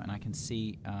courtyard now, and I can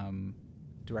see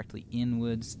directly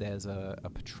inwards there's a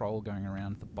patrol going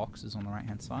around the boxes on the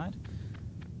right-hand side.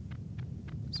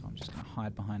 So I'm just going to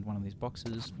hide behind one of these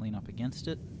boxes, lean up against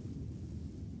it,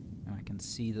 and I can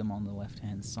see them on the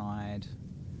left-hand side.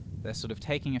 They're sort of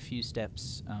taking a few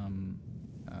steps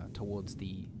towards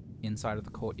the inside of the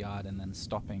courtyard and then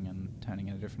stopping and turning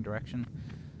in a different direction.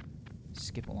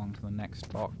 Skip along to the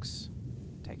next box,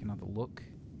 take another look.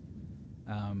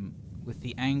 With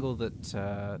the angle that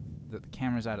the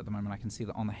camera's at the moment, I can see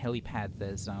that on the helipad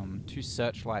there's 2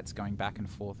 searchlights going back and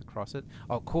forth across it.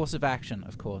 Oh, course of action,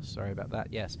 of course. Sorry about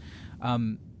that. Yes.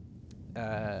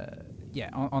 Yeah,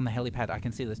 on the helipad I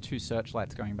can see there's 2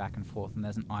 searchlights going back and forth, and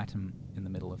there's an item in the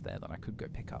middle of there that I could go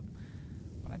pick up.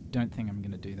 But I don't think I'm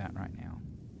going to do that right now.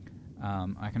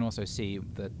 I can also see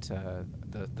that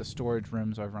the storage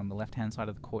rooms over on the left-hand side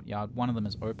of the courtyard, one of them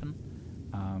is open,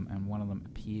 and one of them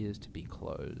appears to be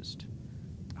closed.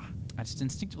 I just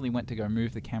instinctively went to go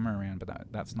move the camera around, but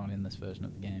that's not in this version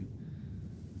of the game.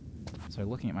 So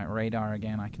looking at my radar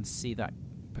again, I can see that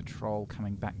patrol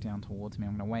coming back down towards me.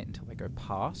 I'm going to wait until they go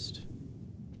past.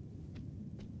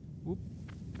 Whoop.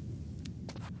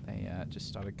 They just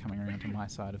started coming around to my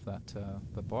side of that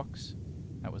the box.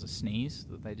 That was a sneeze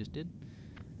that they just did.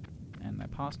 And they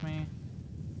passed me.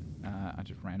 I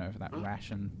just ran over that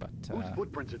ration, but whose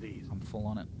footprints are these? I'm full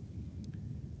on it.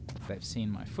 They've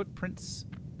seen my footprints,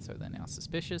 so they're now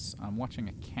suspicious. I'm watching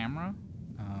a camera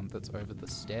that's over the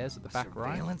stairs at the back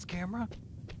right. Surveillance camera?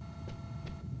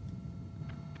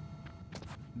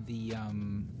 The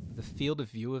field of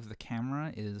view of the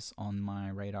camera is on my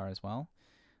radar as well.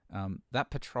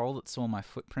 That patrol that saw my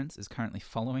footprints is currently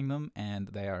following them, and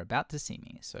they are about to see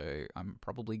me, so I'm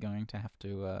probably going to have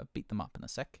to beat them up in a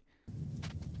sec.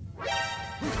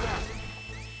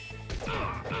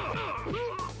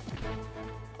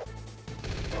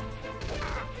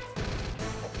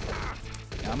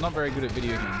 Yeah, I'm not very good at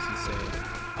video games, you see.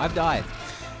 I've died.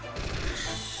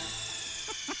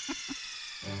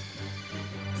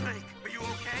 Snake, are you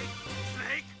okay?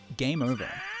 Snake? Game over.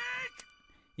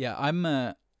 Yeah, I'm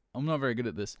not very good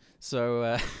at this.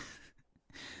 So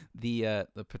the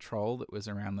patrol that was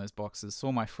around those boxes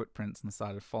saw my footprints and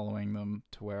started following them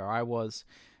to where I was,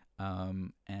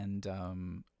 and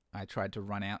I tried to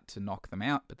run out to knock them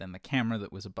out, but then the camera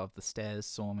that was above the stairs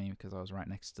saw me because I was right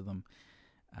next to them,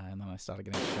 and then I started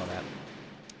getting shot at.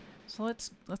 So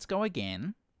let's go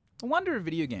again. The wonder of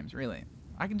video games, really.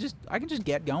 I can just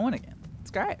get going again.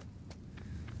 It's great.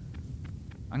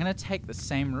 I'm gonna take the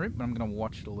same route, but I'm gonna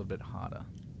watch it a little bit harder.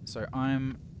 So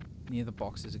I'm near the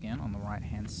boxes again on the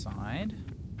right-hand side,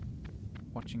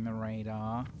 watching the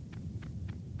radar.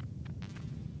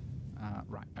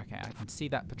 Right, okay, I can see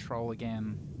that patrol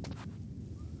again,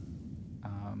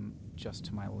 just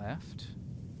to my left.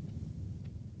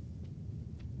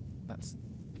 That's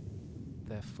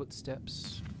their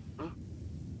footsteps. Huh?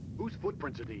 Whose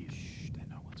footprints are these? Shh, they're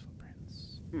no one's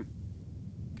footprints. Hmm.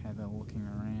 Okay, they're looking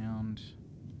around,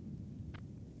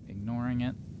 ignoring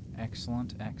it.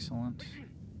 Excellent, excellent.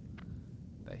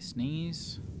 They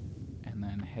sneeze, and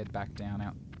then head back down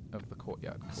out of the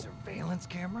courtyard. Surveillance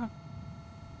camera?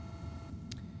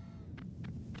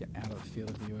 get out of the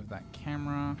field of view of that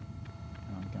camera.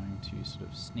 And I'm going to sort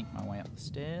of sneak my way up the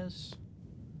stairs.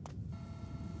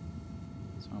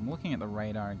 So I'm looking at the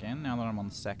radar again. Now that I'm on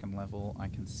the second level, I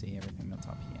can see everything that's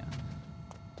up here.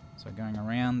 So going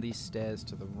around these stairs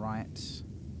to the right,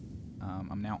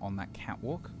 I'm now on that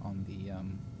catwalk on the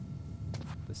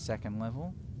second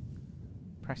level,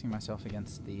 pressing myself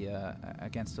against the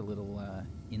against a little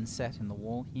inset in the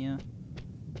wall here.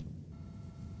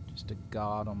 Just a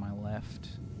guard on my left.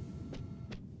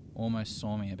 Almost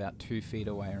saw me about 2 feet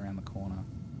away around the corner,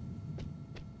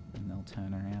 and they'll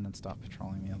turn around and start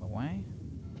patrolling the other way.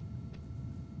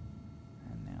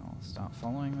 And now I'll start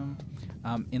following them.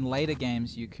 In later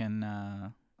games, you can.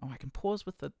 Oh, I can pause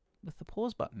with the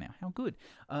pause button now. How good!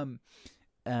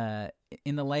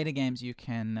 In the later games, you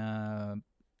can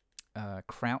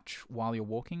crouch while you're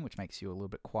walking, which makes you a little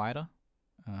bit quieter.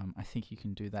 I think you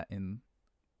can do that in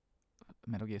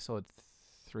Metal Gear Solid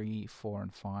 3, 4,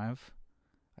 and 5.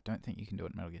 I don't think you can do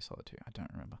it in Metal Gear Solid 2. I don't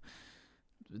remember.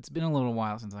 It's been a little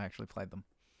while since I actually played them.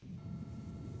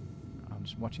 I'm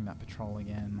just watching that patrol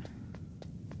again.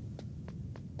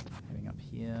 Heading up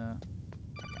here.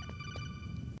 Okay.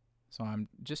 So I'm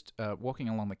just walking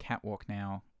along the catwalk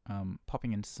now,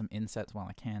 popping into some insets while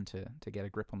I can to get a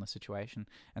grip on the situation.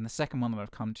 And the second one that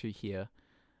I've come to here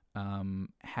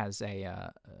has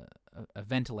a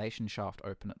ventilation shaft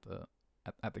open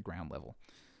at the ground level.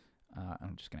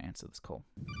 I'm just going to answer this call.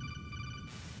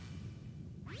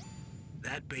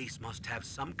 That base must have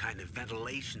some kind of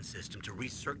ventilation system to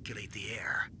recirculate the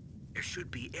air. There should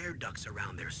be air ducts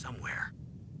around there somewhere.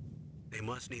 They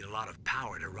must need a lot of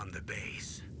power to run the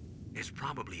base. There's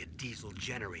probably a diesel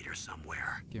generator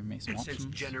somewhere. Give me some options.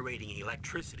 Since generating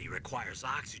electricity requires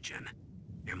oxygen,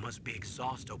 there must be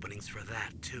exhaust openings for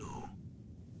that too.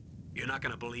 You're not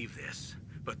going to believe this,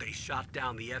 but they shot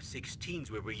down the F-16s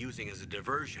we were using as a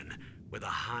diversion with a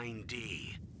Hind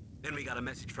D. Then we got a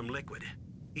message from Liquid.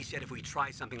 He said if we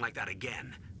try something like that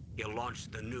again, he'll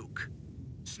launch the nuke.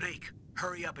 Snake,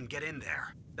 hurry up and get in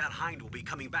there. That Hind will be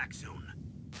coming back soon.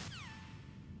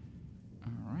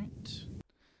 Alright.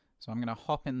 So I'm going to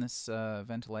hop in this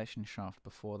ventilation shaft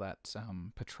before that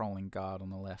patrolling guard on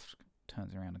the left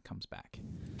turns around and comes back.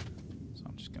 So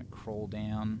I'm just going to crawl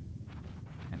down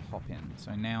and hop in.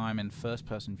 So now I'm in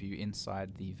first-person view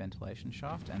inside the ventilation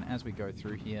shaft, and as we go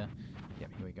through here,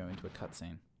 yep, here we go into a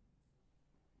cutscene.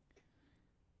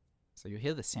 So you'll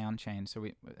hear the sound change. So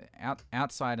we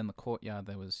outside in the courtyard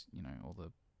there was, you know, all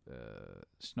the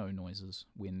snow noises,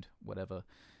 wind, whatever.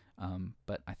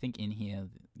 But I think in here,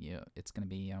 yeah, it's going to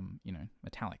be, you know,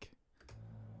 metallic.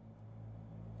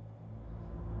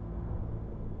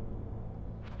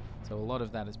 So a lot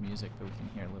of that is music, but we can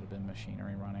hear a little bit of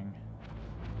machinery running.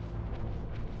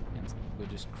 And we're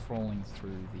just crawling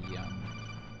through the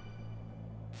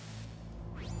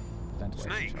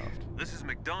ventilation Snake, shaft. this is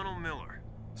McDonald Miller.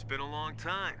 It's been a long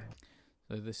time.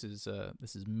 So this is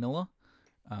Miller.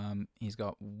 He's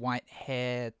got white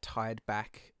hair tied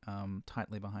back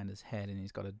tightly behind his head, and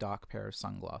he's got a dark pair of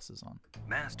sunglasses on.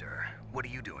 Master, what are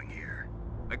you doing here?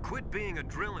 I quit being a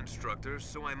drill instructor,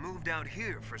 so I moved out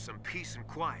here for some peace and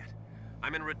quiet.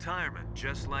 I'm in retirement,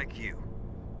 just like you.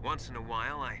 Once in a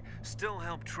while, I still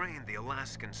help train the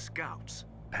Alaskan Scouts.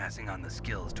 Passing on the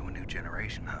skills to a new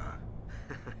generation, huh?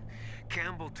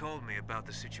 Campbell told me about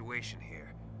the situation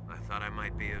here. I thought I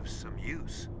might be of some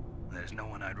use. There's no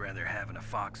one I'd rather have in a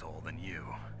foxhole than you.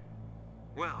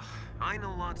 Well, I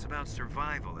know lots about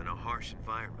survival in a harsh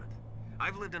environment.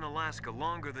 I've lived in Alaska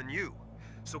longer than you,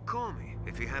 so call me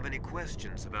if you have any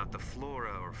questions about the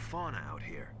flora or fauna out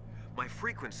here. My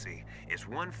frequency is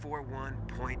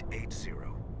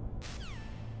 141.80.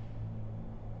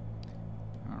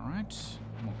 Alright,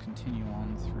 we'll continue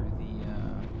on through the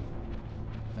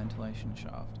ventilation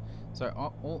shaft. So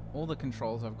all the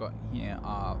controls I've got here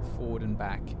are forward and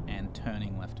back and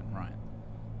turning left and right.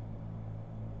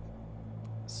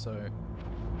 So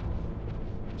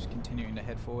I'm just continuing to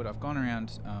head forward. I've gone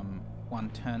around one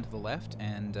turn to the left,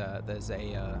 and there's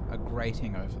a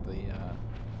grating over the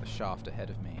shaft ahead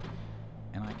of me,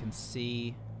 and I can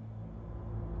see.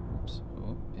 Oops.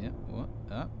 Oh, yeah. What?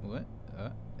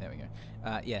 There we go.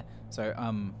 Yeah. So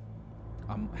I'm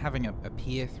having a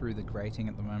peer through the grating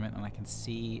at the moment, and I can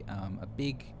see a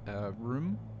big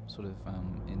room, sort of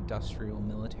industrial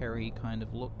military kind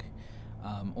of look.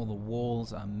 All the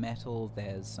walls are metal.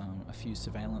 There's a few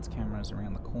surveillance cameras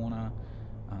around the corner.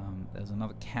 There's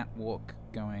another catwalk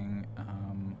going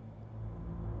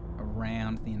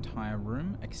around the entire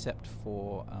room, except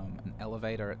for an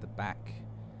elevator at the back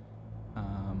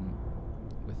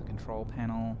with a control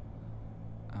panel.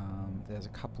 There's a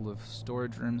couple of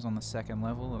storage rooms on the second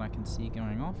level that I can see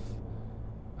going off.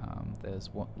 there's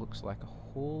what looks like a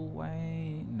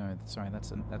hallway. No, sorry,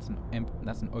 that's an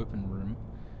open room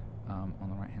on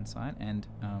the right hand side, and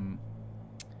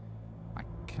I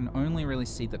can only really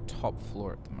see the top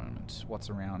floor at the moment. What's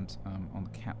around on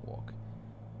the catwalk,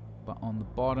 but on the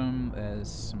bottom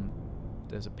there's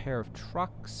a pair of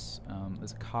trucks.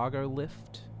 There's a cargo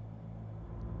lift,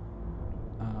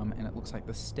 and it looks like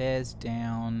the stairs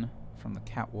down from the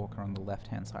catwalk are on the left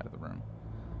hand side of the room.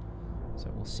 So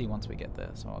we'll see once we get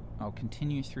there. So I'll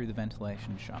continue through the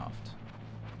ventilation shaft.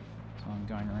 So I'm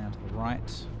going around to the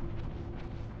right.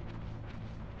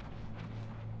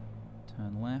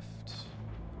 Turn left.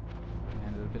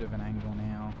 And at a bit of an angle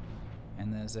now.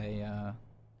 And there's a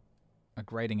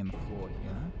grating in the floor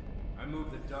here. I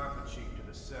moved the DARPA chief to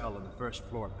the cell in the first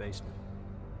floor basement.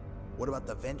 What about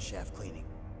the vent shaft cleaning?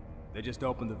 They just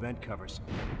opened the vent covers.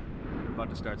 They're about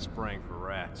to start spraying for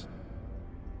rats.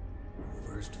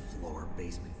 First floor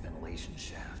basement ventilation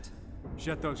shaft.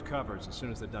 Shut those covers as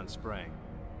soon as they're done spraying.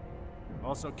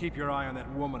 Also, keep your eye on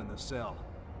that woman in the cell.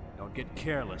 Don't get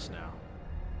careless now.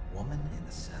 Woman in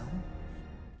the cell?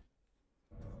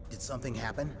 Did something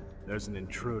happen? There's an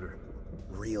intruder.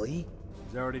 Really?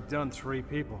 He's already done 3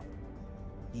 people.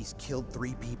 He's killed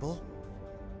 3 people?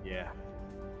 Yeah.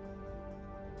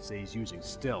 Say he's using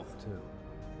stealth, too.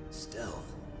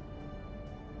 Stealth?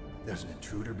 There's an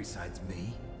intruder besides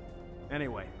me?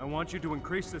 Anyway, I want you to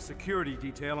increase the security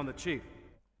detail on the chief.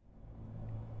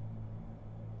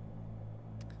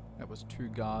 That was 2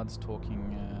 guards talking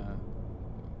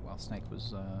while Snake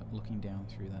was looking down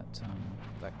through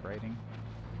that grating.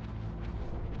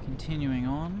 Continuing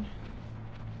on.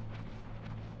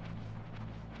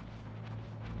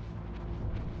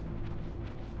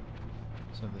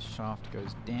 So the shaft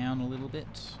goes down a little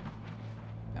bit,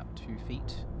 about 2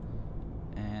 feet.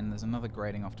 And there's another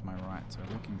grating off to my right, so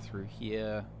looking through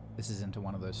here, this is into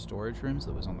one of those storage rooms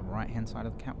that was on the right hand side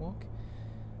of the catwalk.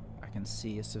 I can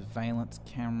see a surveillance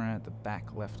camera at the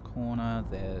back left corner.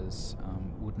 There's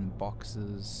wooden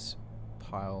boxes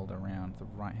piled around the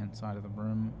right hand side of the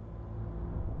room.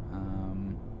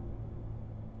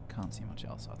 Can't see much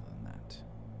else other than that.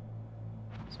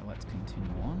 So let's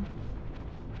continue on.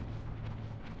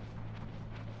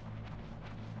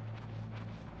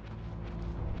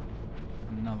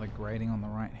 Another grating on the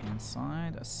right hand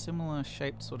side, a similar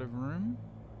shaped sort of room.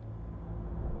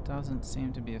 Doesn't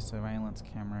seem to be a surveillance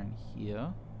camera in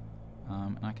here.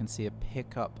 And I can see a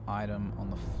pickup item on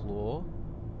the floor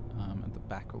at the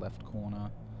back left corner.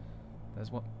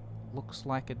 There's what looks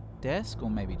like a desk, or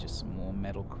maybe just some more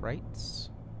metal crates.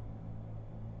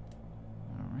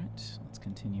 Alright, let's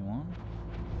continue on.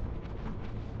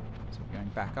 So we're going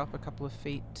back up a couple of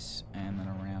feet and then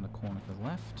around a corner to the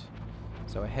left.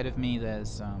 So ahead of me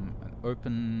there's an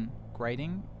open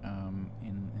grating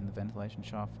in the ventilation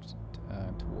shaft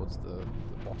towards the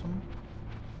bottom.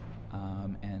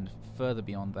 And further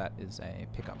beyond that is a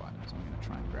pickup item, so I'm going to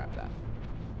try and grab that.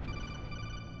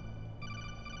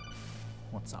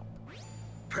 What's up?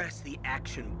 Press the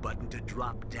action button to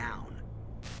drop down.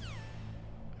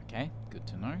 Okay, good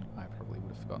to know. I probably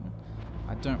would have forgotten.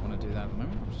 I don't want to do that at the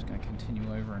moment. I'm just going to continue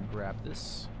over and grab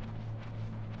this.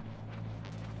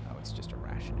 Oh, it's just a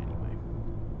ration anyway.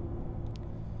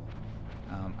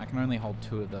 I can only hold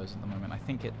 2 of those at the moment. I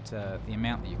think the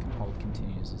amount that you can hold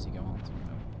continues as you go on, so I'm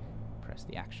going to press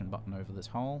the action button over this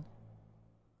hole.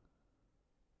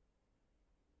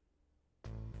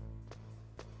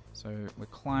 So we're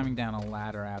climbing down a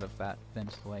ladder out of that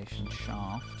ventilation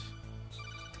shaft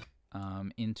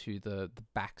into the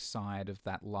back side of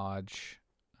that large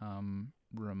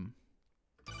room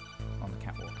on the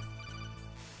catwalk.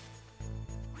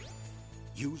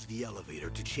 Use the elevator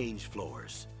to change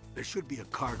floors. There should be a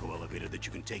cargo elevator that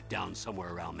you can take down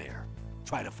somewhere around there.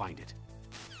 Try to find it.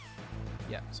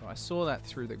 Yeah, so I saw that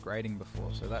through the grating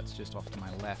before, so that's just off to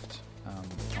my left on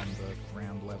the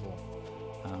ground level.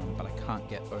 But I can't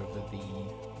get over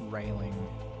the railing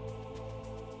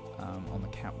on the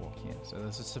catwalk here. So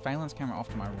there's a surveillance camera off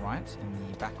to my right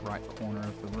in the back right corner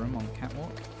of the room on the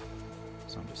catwalk.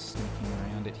 So I'm just sneaking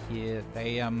around it here.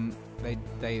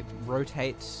 They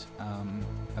rotate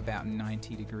about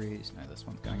 90 degrees. No, this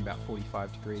one's going about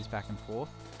 45 degrees back and forth.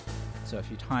 So if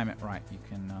you time it right, you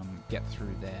can get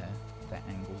through their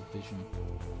angle vision.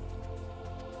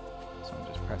 So I'm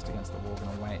just pressed against the wall,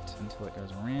 gonna wait until it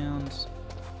goes around.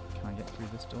 Can I get through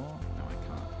this door? No, I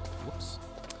can't. Whoops.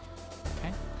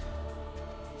 Okay.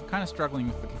 I'm kind of struggling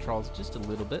with the controls just a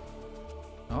little bit.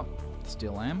 Oh,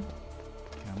 still am.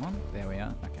 Come on, there we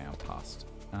are. Okay, I'm past.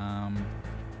 I'm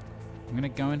going to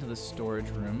go into the storage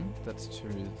room that's to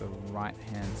the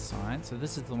right-hand side. So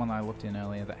this is the one I looked in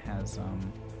earlier that has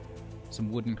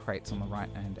some wooden crates on the right,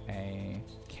 and a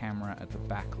camera at the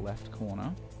back left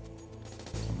corner.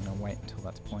 So I'm going to wait until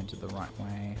that's pointed the right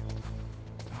way.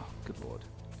 Oh, good lord.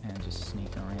 And just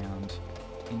sneak around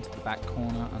into the back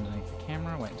corner underneath the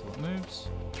camera, wait until it moves,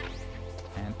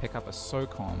 and pick up a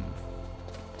SOCOM.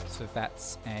 So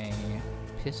that's a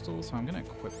pistol, so I'm going to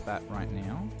equip that right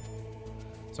now.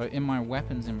 So in my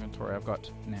weapons inventory, I've got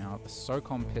now the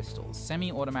SOCOM pistol,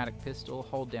 semi-automatic pistol,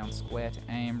 hold down square to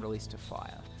aim, release to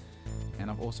fire. And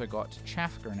I've also got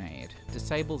chaff grenade,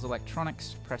 disables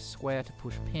electronics, press square to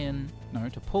push pin, no,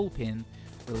 to pull pin,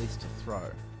 release to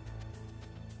throw.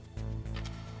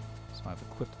 So I've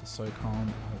equipped the SOCOM,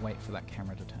 I'll wait for that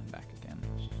camera to turn back again.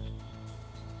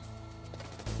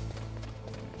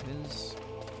 There it is.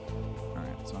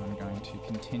 Alright, so I'm going to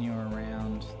continue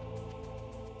around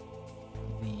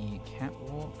the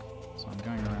catwalk. So I'm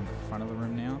going around the front of the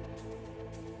room now.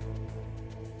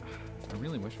 I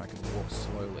really wish I could walk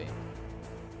slowly,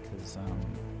 because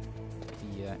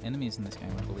the enemies in this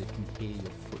game, I believe, can hear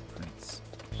your footprints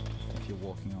if you're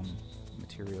walking on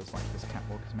materials like this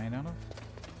catwalk is made out of.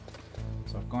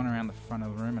 So I've gone around the front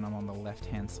of the room and I'm on the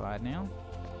left-hand side now.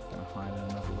 I'm going to hide in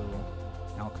another little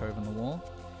alcove in the wall.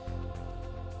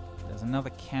 There's another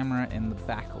camera in the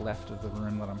back left of the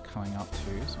room that I'm coming up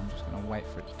to, so I'm just going to wait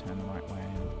for it to turn the right way.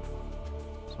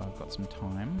 So I've got some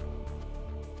time.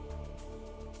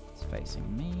 It's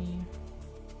facing me.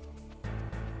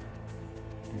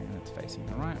 And it's facing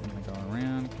the right. I'm going to go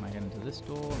around. Can I get into this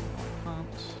door? No, I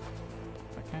can't.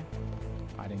 Okay.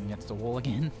 Hiding against a wall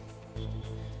again.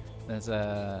 There's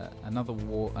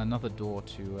another door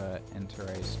to enter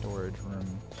a storage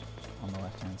room on the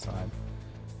left-hand side.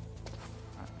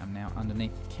 I'm now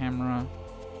underneath the camera.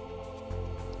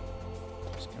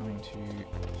 Just going to...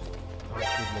 Oh,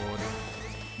 good lord.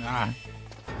 Ah!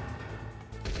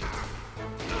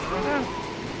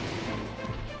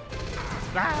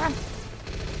 Ah!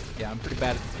 Yeah, I'm pretty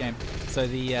bad at this game. So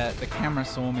the camera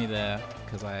saw me there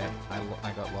because I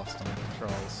got lost on the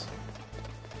controls.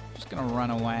 Just gonna run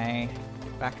away,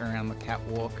 back around the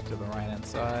catwalk to the right-hand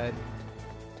side.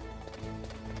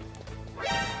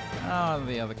 Oh,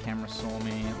 the other camera saw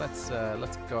me. Let's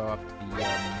go up the.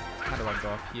 How do I go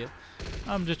up here?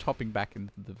 I'm just hopping back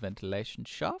into the ventilation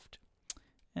shaft,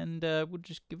 and we'll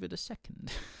just give it a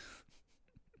second.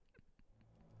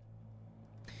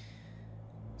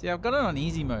 See, I've got it on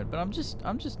easy mode, but I'm just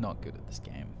not good at this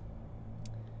game.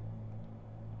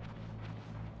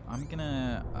 I'm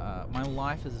gonna. My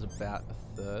life is about a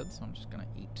third, so I'm just gonna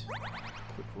eat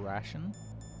a quick ration.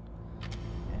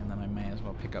 And then I may as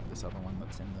well pick up this other one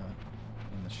that's in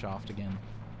the shaft again.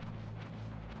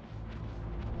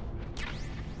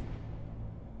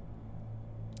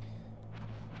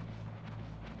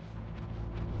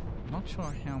 Not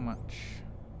sure how much.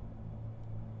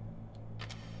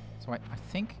 So I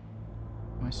think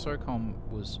my SOCOM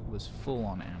was full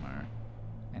on ammo,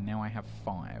 and now I have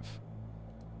 5.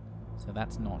 So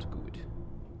that's not good.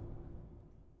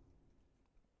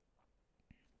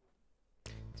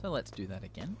 So let's do that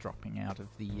again, dropping out of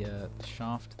the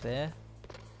shaft there.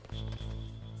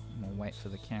 And we'll wait for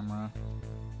the camera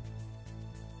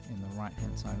in the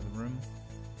right-hand side of the room.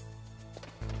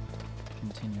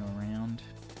 Continue around.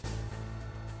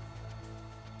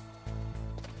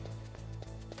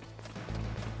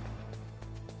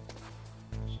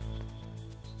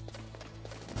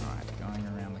 Alright, going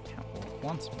around the catwalk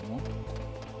once more.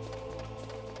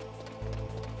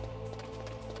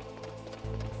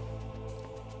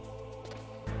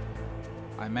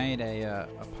 I made a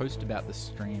post about this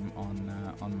stream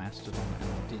on Mastodon,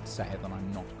 and I did say that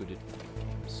I'm not good at video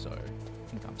games, so I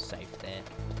think I'm safe there.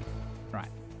 Right,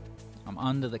 I'm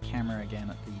under the camera again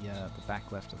at the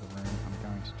back left of the room. I'm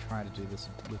going to try to do this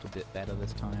a little bit better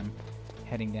this time.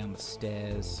 Heading down the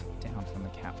stairs, down from the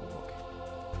catwalk.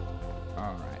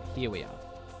 Alright, here we are.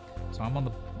 So I'm on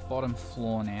the bottom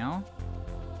floor now,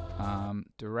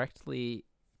 directly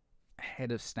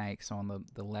head of Snake, so on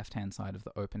the left-hand side of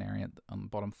the open area on the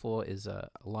bottom floor is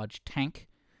a large tank.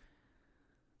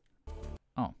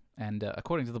 Oh, and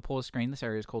according to the pause screen, this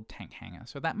area is called Tank Hangar,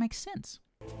 so that makes sense.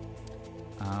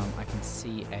 I can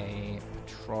see a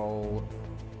patrol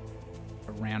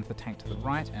around the tank to the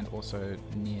right and also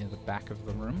near the back of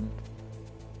the room.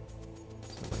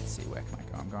 So let's see, where can I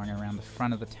go? I'm going around the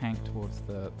front of the tank towards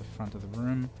the front of the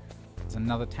room. There's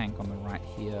another tank on the right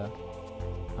here.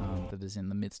 That is in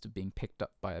the midst of being picked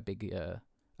up by a big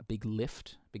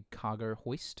lift, big cargo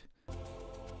hoist. And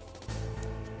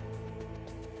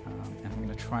I'm going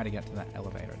to try to get to that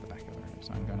elevator at the back of the room.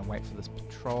 So I'm going to wait for this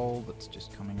patrol that's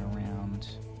just coming around.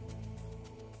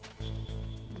 Here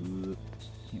we are,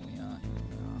 here we are.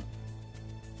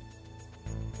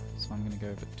 So I'm going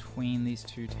go between these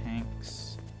two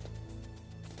tanks.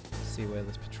 See where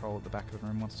this patrol at the back of the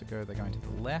room wants to go. They're going to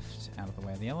the left, out of the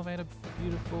way of the elevator.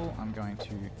 Beautiful. I'm going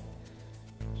to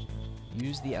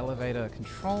use the elevator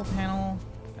control panel.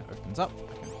 That opens up.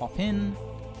 I can hop in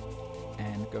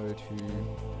and go to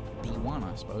D1,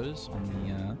 I suppose,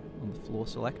 on the floor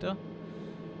selector.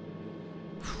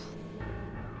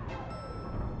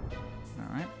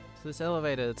 Alright. So this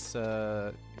elevator, it's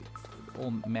all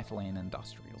metally and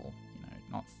industrial.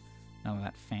 You know, none of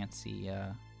that fancy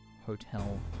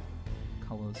hotel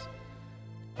colors.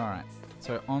 Alright,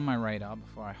 so on my radar,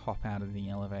 before I hop out of the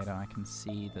elevator, I can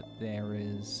see that there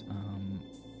is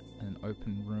an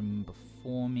open room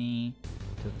before me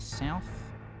to the south.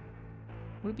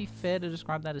 Would it be fair to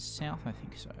describe that as south? I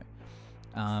think so.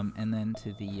 And then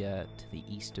to the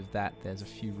east of that, there's a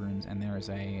few rooms, and there is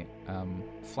a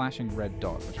flashing red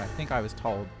dot, which I think I was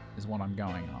told is what I'm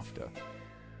going after.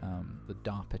 The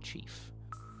DARPA chief.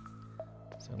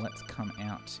 So let's come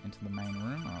out into the main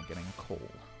room. Oh, I'm getting a call.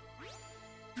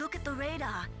 Look at the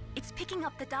radar. It's picking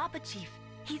up the DARPA chief.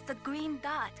 He's the green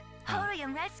dot. Hurry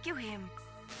and rescue him.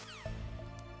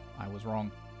 I was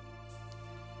wrong.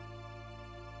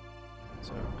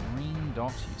 So, green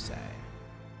dot, you say?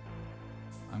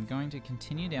 I'm going to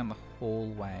continue down the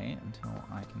hallway until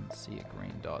I can see a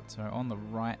green dot. So on the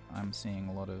right, I'm seeing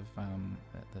a lot of,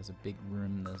 there's a big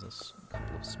room, there's a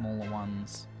couple of smaller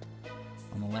ones.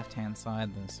 On the left-hand side,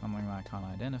 there's something that I can't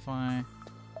identify.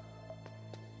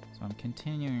 So I'm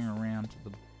continuing around to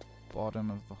the bottom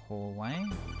of the hallway.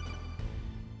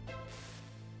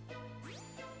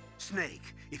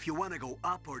 Snake, if you want to go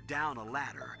up or down a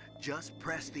ladder, just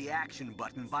press the action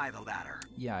button by the ladder.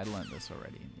 Yeah, I learned this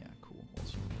already. Yeah, cool.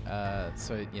 Awesome.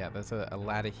 So yeah, there's a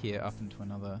ladder here up into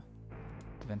another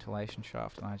ventilation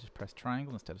shaft, and I just press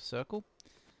triangle instead of circle.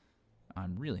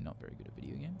 I'm really not very good at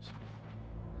video games.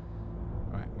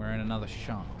 Alright, we're in another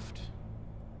shaft.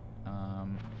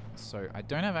 So I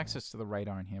don't have access to the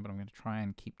radar in here, but I'm going to try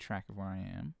and keep track of where I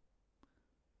am.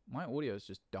 My audio's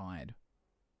just died.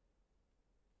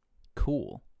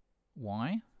 Cool.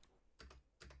 Why?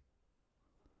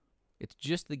 It's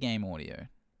just the game audio.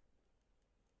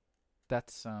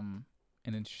 That's an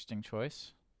interesting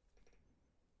choice.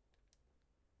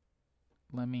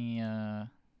 Let me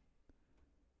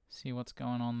see what's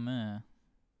going on there.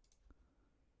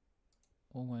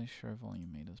 Always show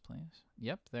volume meters, please.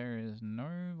 Yep, there is no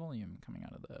volume coming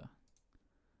out of there.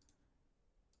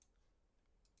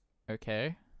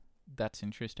 Okay, that's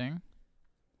interesting.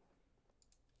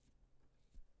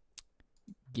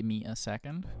 Give me a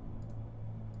second.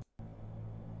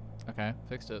 Okay,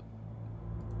 fixed it.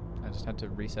 I just had to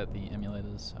reset the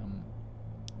emulator's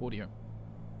audio.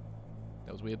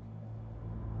 That was weird.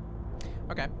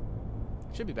 Okay,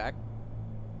 should be back.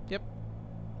 Yep.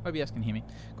 OBS can hear me.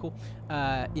 Cool.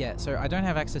 Yeah, so I don't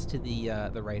have access to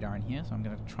the radar in here, so I'm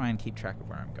going to try and keep track of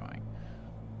where I'm going.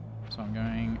 So I'm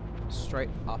going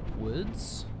straight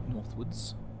upwards,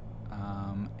 northwards,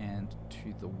 and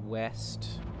to the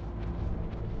west.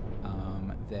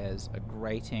 There's a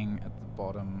grating at the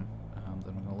bottom that I'm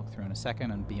going to look through in a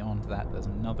second, and beyond that there's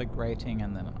another grating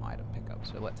and then an item pickup.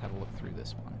 So let's have a look through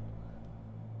this one,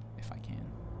 if I can.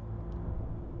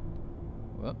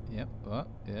 Whoop, yep, whoop,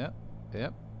 yep,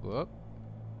 yep, whoop.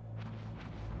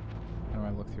 How do I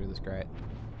look through this grate?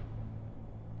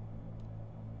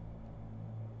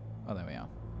 Oh, there we are.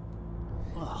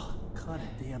 Ugh, kinda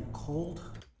damn cold.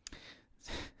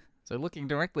 So looking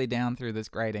directly down through this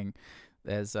grating,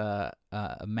 there's a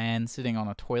man sitting on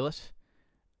a toilet.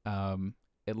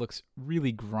 It looks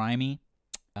really grimy.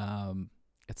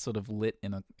 It's sort of lit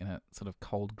in a sort of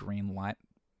cold green light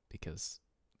because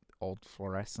old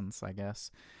fluorescence, I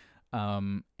guess.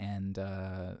 And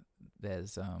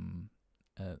there's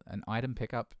an item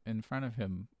pickup in front of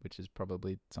him, which is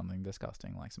probably something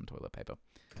disgusting, like some toilet paper.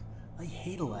 I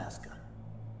hate Alaska.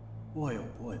 Boy,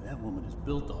 oh boy, that woman is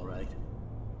built all right.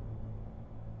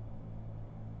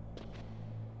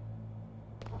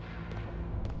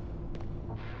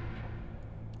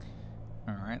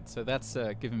 Alright, so that's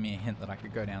giving me a hint that I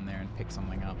could go down there and pick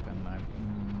something up, and I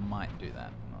might do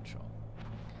that, I'm not sure.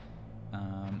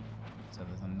 So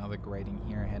there's another grating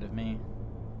here ahead of me,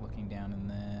 looking down in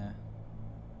there.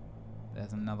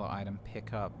 There's another item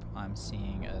pickup. I'm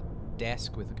seeing a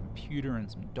desk with a computer and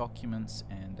some documents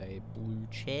and a blue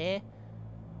chair.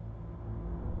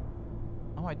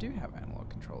 Oh, I do have analog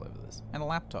control over this. And a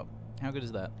laptop. How good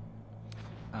is that?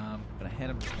 But ahead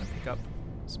I'm just going to pick up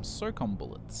some SOCOM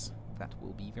bullets. That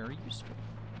will be very useful.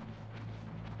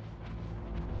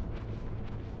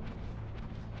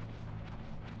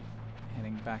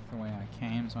 Heading back the way I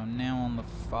came, so I'm now on the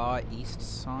far east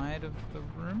side of the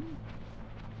room.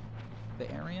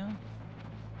 the area.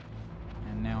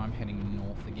 And now I'm heading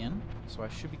north again. So I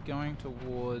should be going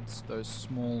towards those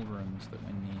small rooms that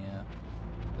were near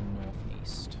the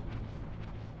northeast.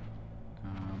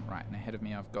 Right, and ahead of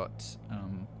me I've got,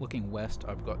 looking west,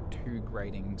 I've got two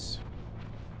grates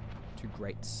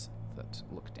that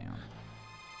look down.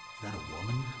 Is that a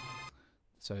woman?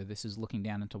 So this is looking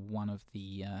down into one of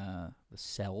the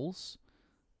cells.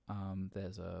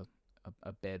 There's a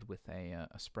bed with a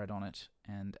spread on it,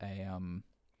 and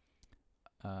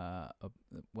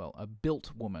a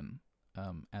built woman,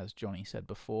 as Johnny said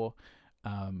before,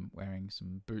 wearing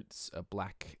some boots, a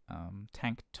black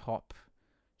tank top.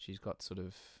 She's got sort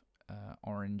of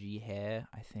orangey hair,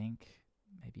 I think,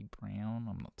 maybe brown.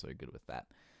 I'm not so good with that.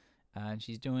 And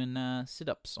she's doing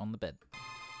sit-ups on the bed.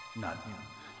 Not you.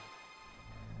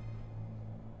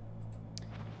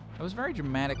 That was a very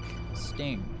dramatic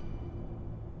sting.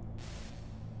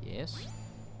 Yes?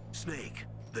 Snake,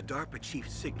 the DARPA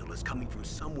chief's signal is coming from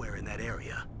somewhere in that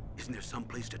area. Isn't there some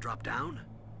place to drop down?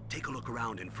 Take a look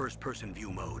around in first-person view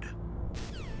mode.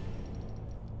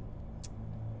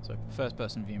 So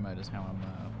first-person view mode is how I'm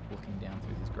looking down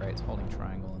through these grates, holding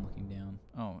triangle and looking down.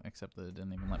 Oh, except that it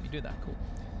didn't even let me do that. Cool.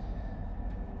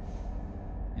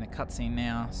 In a cutscene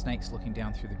now, Snake's looking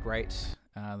down through the grate.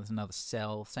 There's another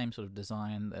cell, same sort of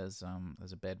design. There's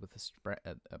a bed with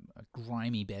a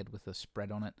grimy bed with a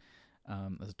spread on it.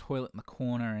 There's a toilet in the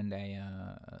corner and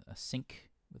a sink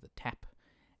with a tap.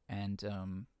 And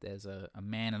there's a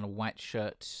man in a white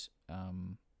shirt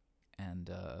and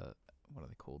what are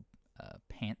they called?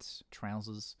 Pants,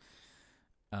 trousers,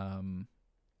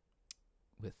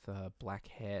 with black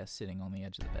hair sitting on the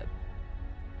edge of the bed.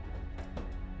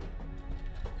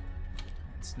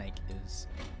 And Snake is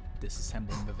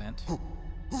disassembling the vent.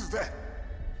 Who's that?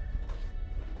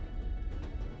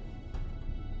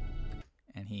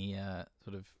 And he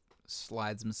sort of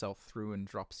slides himself through and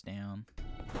drops down.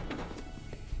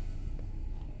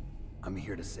 I'm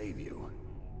here to save you.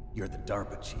 You're the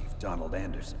DARPA chief, Donald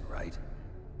Anderson, right?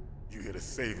 You here to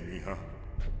save me, huh?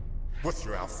 What's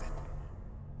your outfit?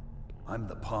 I'm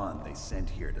the pawn they sent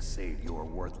here to save your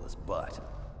worthless butt.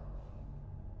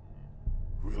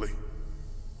 Really?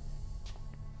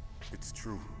 It's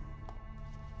true.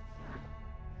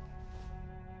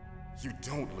 You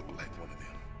don't look like one of them.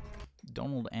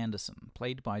 Donald Anderson,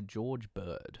 played by George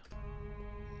Bird.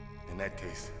 In that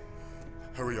case,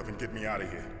 hurry up and get me out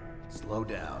of here. Slow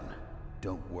down.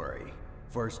 Don't worry.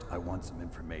 First, I want some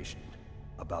information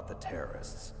about the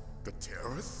terrorists. The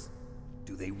terrorists?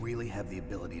 Do they really have the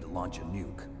ability to launch a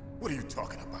nuke? What are you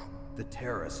talking about? The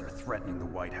terrorists are threatening the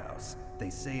White House. They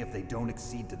say if they don't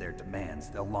accede to their demands,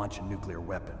 they'll launch a nuclear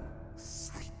weapon.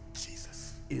 Sweet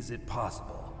Jesus. Is it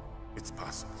possible? It's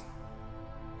possible.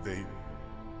 They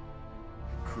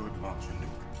could launch a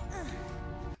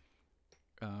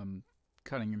nuke.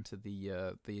 Cutting into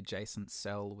the adjacent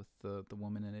cell with the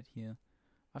woman in it here.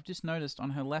 I've just noticed on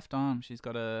her left arm she's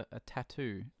got a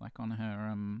tattoo, like on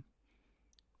her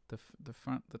the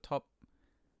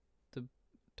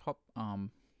top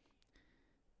arm,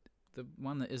 the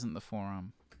one that isn't the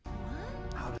forearm.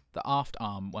 The aft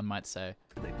arm, one might say.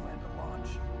 They plan to launch.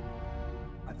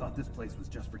 I thought this place was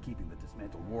just for keeping the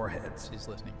dismantled warheads. She's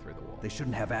listening through the wall. They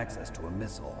shouldn't have access to a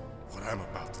missile. What I'm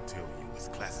about to tell you is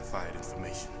classified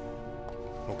information.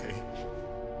 Okay?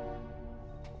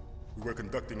 We were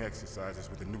conducting exercises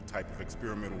with a new type of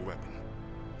experimental weapon.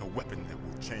 A weapon that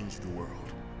will change the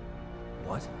world.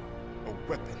 What? A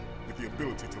weapon with the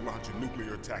ability to launch a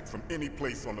nuclear attack from any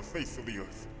place on the face of the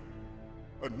Earth.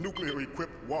 A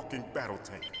nuclear-equipped walking battle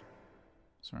tank.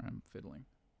 Sorry, I'm fiddling.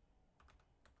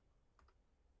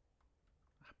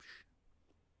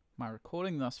 My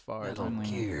recording thus far is only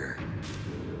gear.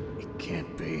 It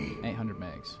can't be. 800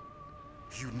 megs.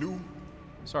 You knew?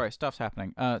 Sorry, stuff's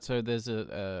happening. So there's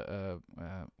a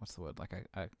what's the word? Like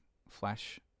a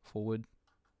flash forward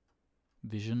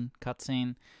vision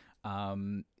cutscene.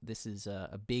 This is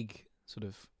a big sort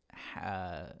of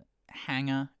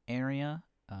hangar area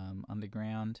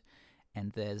underground,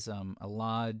 and there's a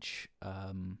large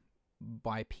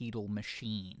bipedal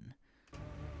machine.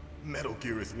 Metal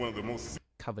Gear is one of the most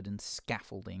covered in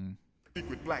scaffolding.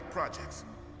 Secret black projects.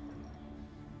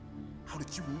 How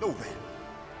did you know that?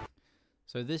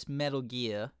 So this Metal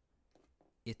Gear,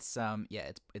 it's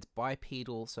it's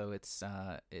bipedal, so it's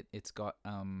got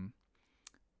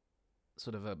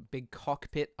sort of a big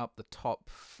cockpit up the top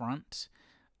front,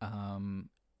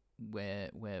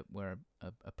 where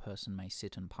a person may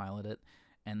sit and pilot it,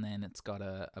 and then it's got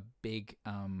a big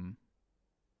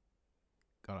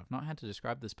God, I've not had to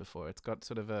describe this before. It's got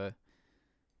sort of a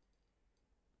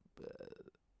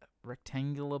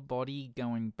rectangular body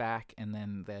going back, and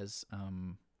then there's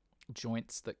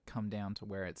joints that come down to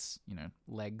where its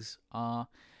legs are,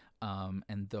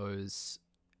 and those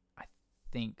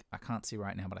I can't see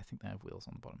right now, but I think they have wheels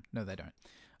on the bottom. No, they don't.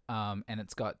 And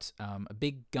it's got a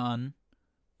big gun,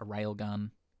 a rail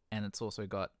gun, and it's also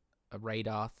got a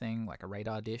radar thing, like a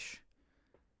radar dish.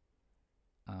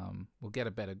 We'll get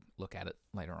a better look at it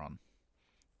later on.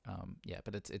 Yeah,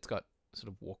 but it's got sort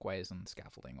of walkways and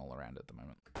scaffolding all around at the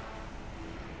moment.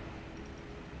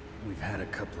 We've had a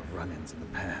couple of run-ins in the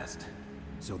past.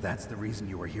 So that's the reason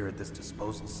you were here at this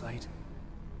disposal site?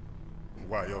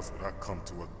 Why else would I come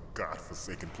to a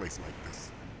godforsaken place like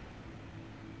this?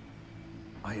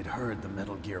 I had heard the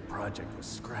Metal Gear project was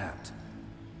scrapped.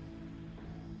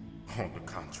 On the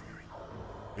contrary,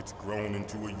 it's grown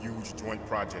into a huge joint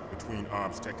project between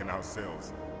ArmsTech and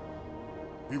ourselves.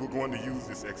 We were going to use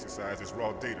this exercise as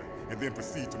raw data and then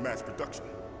proceed to mass production.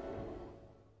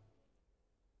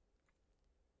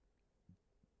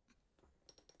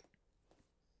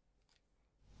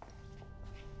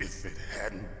 If it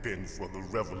hadn't been for the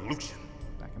revolution.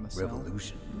 Back in the cell.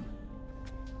 Revolution?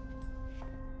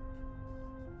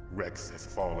 Rex has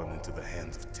fallen into the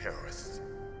hands of terrorists.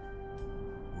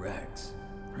 Rex?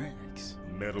 Rex.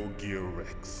 Metal Gear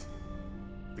Rex.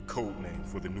 The code name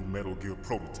for the new Metal Gear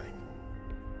prototype.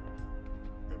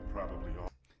 They're probably all...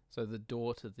 So the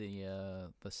door to the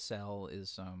cell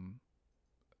is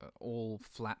all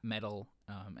flat metal,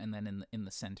 and then in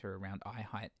the center around eye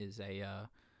height is a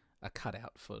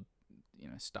cutout for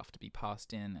stuff to be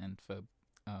passed in and for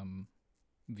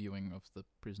viewing of the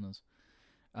prisoners.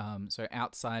 So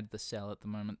outside the cell at the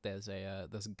moment, there's a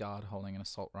guard holding an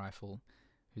assault rifle,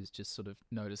 who's just sort of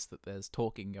noticed that there's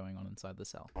talking going on inside the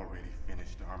cell. Already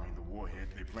finished arming the warhead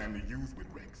they plan to use with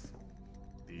Rex.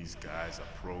 These guys are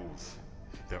pros.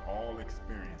 They're all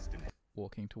experienced in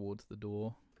walking towards the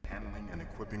door, handling and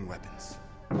equipping weapons.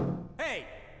 Hey!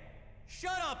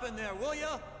 Shut up in there, will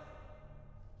ya?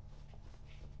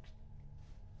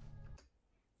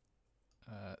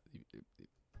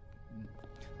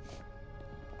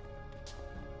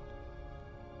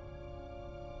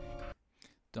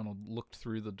 Donald looked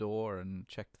through the door and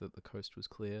checked that the coast was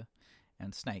clear,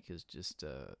 and Snake has just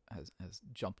has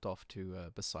jumped off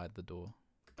to beside the door.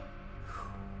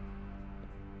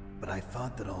 But I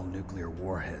thought that all nuclear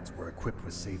warheads were equipped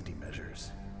with safety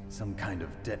measures. Some kind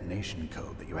of detonation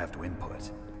code that you have to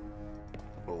input.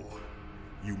 Oh,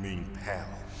 you mean PAL?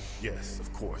 Yes,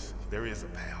 of course, there is a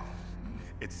PAL.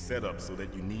 It's set up so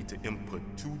that you need to input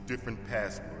 2 different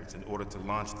passwords in order to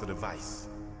launch the device.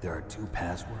 There are 2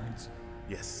 passwords?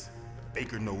 Yes.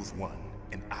 Baker knows one,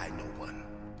 and I know one.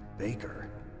 Baker?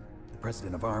 The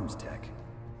president of ArmsTech?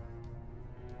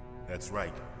 That's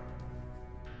right.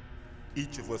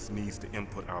 Each of us needs to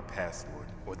input our password,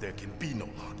 or there can be no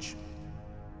launch.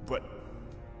 But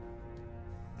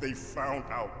they found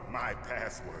out my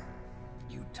password.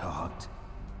 You talked?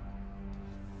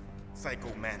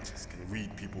 Psycho Mantis can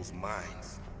read people's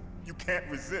minds. You can't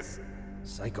resist.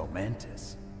 Psycho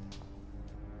Mantis?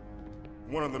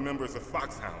 One of the members of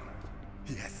Foxhound.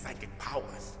 He has psychic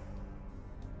powers.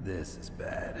 This is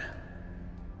bad.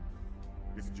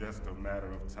 It's just a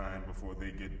matter of time before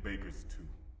they get Baker's too.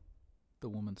 The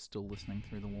woman's still listening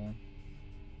through the wall.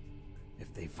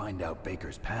 If they find out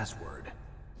Baker's password...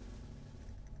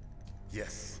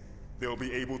 Yes, they'll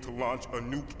be able to launch a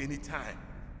nuke anytime.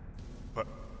 But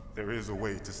there is a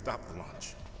way to stop the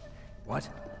launch. What?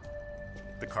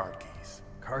 The card keys.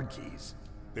 Card keys?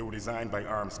 They were designed by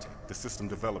ArmsTech, the system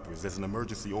developers, as an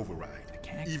emergency override.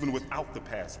 Even without the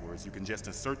passwords, you can just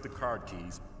insert the card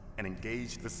keys and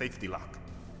engage the safety lock.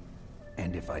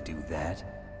 And if I do that?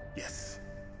 Yes.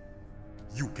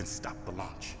 You can stop the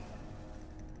launch.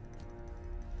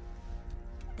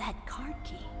 That card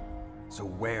key. So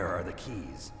where are the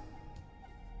keys?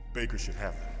 Baker should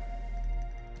have them.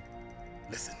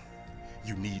 Listen,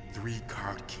 you need 3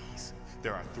 card keys.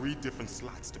 There are 3 different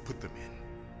slots to put them in.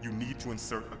 You need to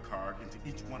insert a card into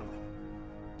each one of them.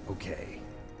 Okay,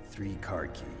 3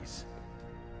 card keys.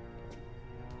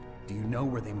 Do you know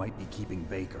where they might be keeping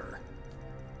Baker?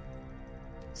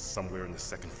 Somewhere in the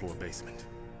 2nd floor basement.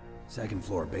 2nd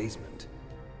floor basement?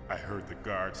 I heard the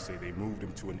guards say they moved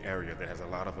him to an area that has a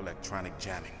lot of electronic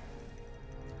jamming.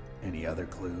 Any other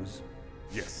clues?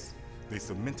 Yes. They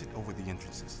cemented over the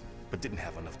entrances, but didn't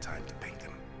have enough time to paint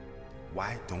them.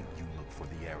 Why don't you look for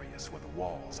the areas where the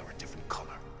walls are a different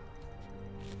color?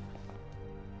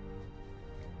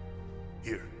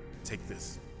 Here, take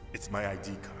this. It's my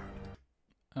ID card.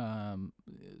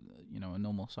 A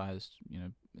normal sized,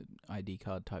 ID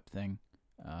card type thing.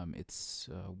 It's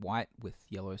white with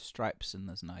yellow stripes, and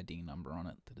there's an ID number on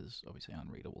it that is obviously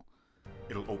unreadable.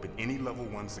 It'll open any level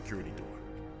 1 security door.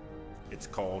 It's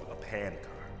called a pan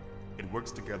car. It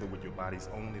works together with your body's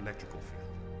own electrical field.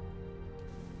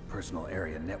 Personal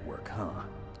area network, huh?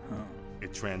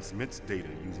 It transmits data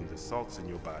using the salts in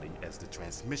your body as the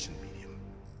transmission medium.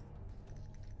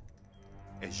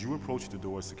 As you approach the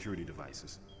door's security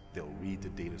devices, they'll read the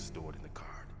data stored in the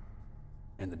card.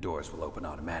 And the doors will open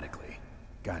automatically.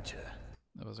 Gotcha.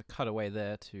 There was a cutaway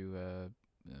there to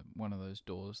one of those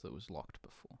doors that was locked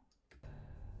before.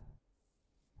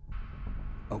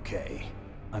 Okay,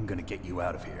 I'm gonna get you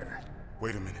out of here.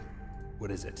 Wait a minute.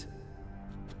 What is it?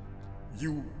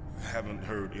 You haven't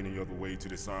heard any other way to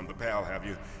disarm the PAL, have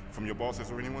you? From your bosses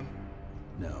or anyone?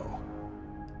 No.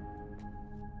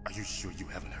 Are you sure you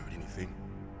haven't heard anything?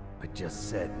 I just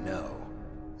said no.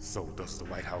 So does the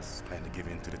White House plan to give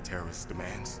in to the terrorists'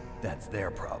 demands? That's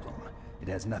their problem. It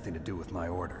has nothing to do with my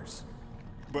orders.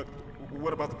 But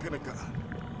what about the Pentagon?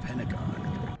 Pentagon?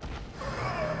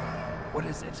 What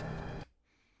is it?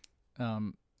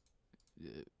 The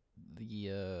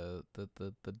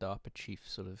DARPA chief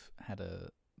sort of had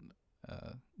a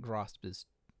grasped his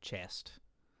chest.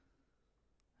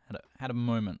 Had a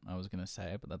moment, I was going to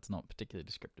say, but that's not particularly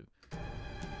descriptive.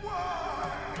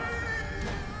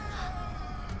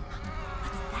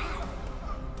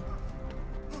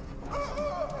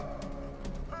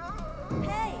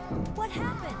 Hey, what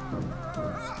happened?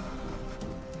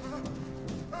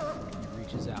 He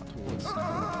reaches out towards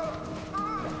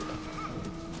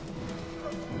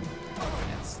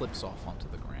and slips off onto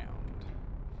the ground.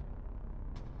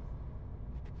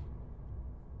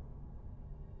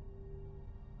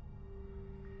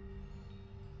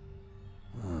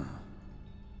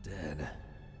 Dead.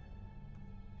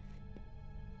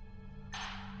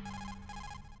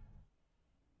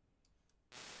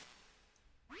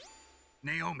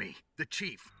 Naomi, the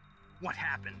chief. What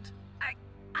happened?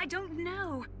 I don't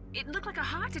know. It looked like a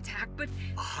heart attack, but...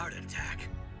 A heart attack?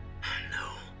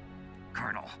 No.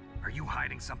 Colonel, are you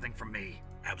hiding something from me?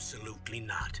 Absolutely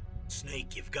not.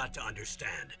 Snake, you've got to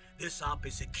understand. This op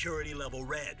is security level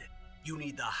red. You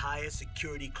need the highest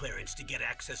security clearance to get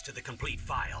access to the complete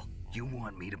file. You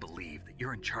want me to believe that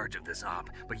you're in charge of this op,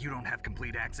 but you don't have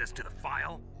complete access to the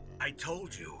file? I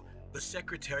told you. The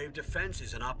Secretary of Defense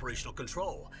is in operational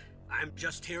control. I'm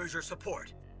just here as your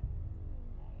support.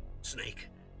 Snake,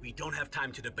 we don't have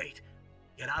time to debate.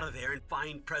 Get out of there and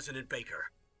find President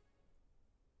Baker.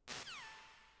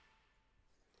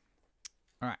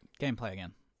 Alright, gameplay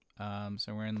again.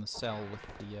 So we're in the cell with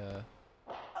the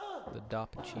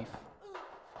DARPA chief.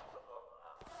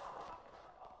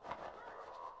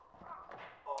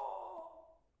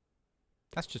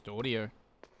 That's just audio.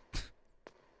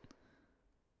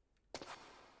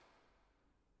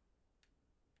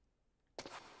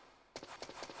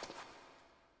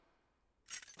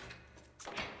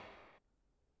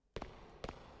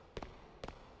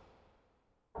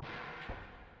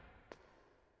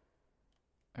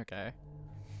 Okay.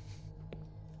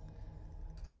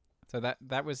 So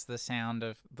that was the sound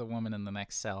of the woman in the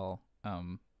next cell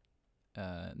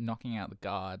knocking out the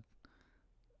guard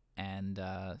and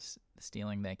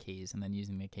stealing their keys and then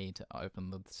using their key to open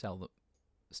the cell that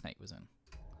Snake was in.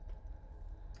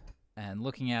 And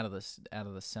looking out of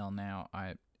the cell now,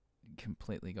 I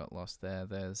completely got lost there.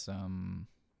 There's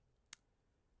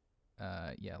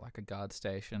yeah, like a guard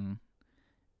station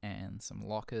and some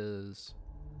lockers.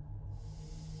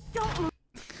 Don't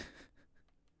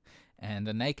and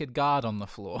a naked guard on the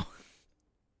floor.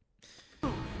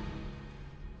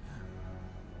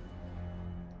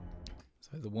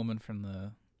 So the woman from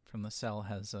the cell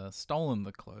has stolen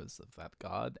the clothes of that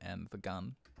guard and the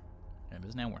gun, and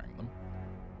is now wearing them.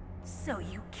 So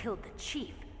you killed the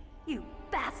chief, you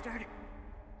bastard!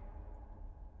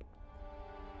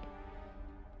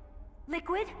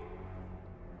 Liquid?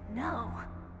 No,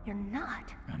 you're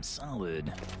not. I'm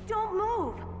solid. Don't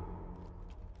move!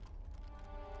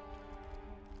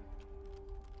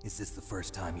 Is this the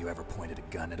first time you ever pointed a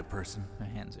gun at a person? My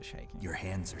hands are shaking. Your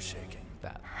hands are shaking.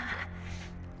 That.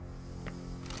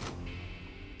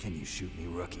 Can you shoot me,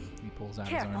 rookie? He pulls out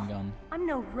Careful. his own gun. I'm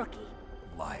no rookie.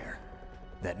 Liar.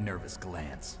 That nervous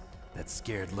glance. That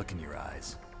scared look in your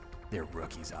eyes. They're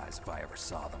rookie's eyes if I ever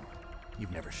saw them.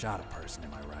 You've never shot a person,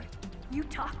 am I right? You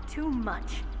talk too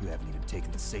much. You haven't even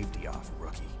taken the safety off,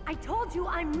 rookie. I told you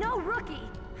I'm no rookie!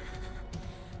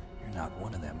 You're not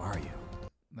one of them, are you?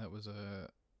 That was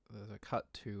there's a cut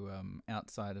to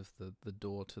outside of the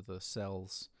door to the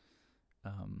cells.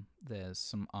 There's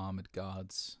some armored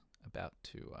guards about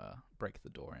to break the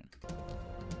door in.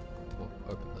 Or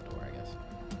open the door, I guess.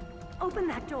 Open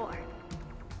that door.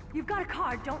 You've got a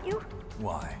card, don't you?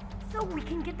 Why? So we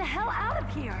can get the hell out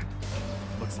of here.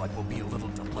 Looks like we'll be a little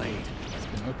delayed. It's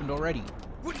been opened already.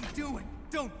 What are you doing?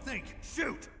 Don't think.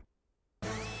 Shoot!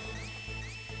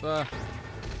 I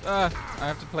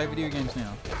have to play video games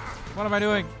now. What am I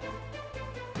doing?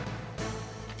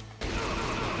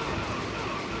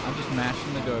 I'm just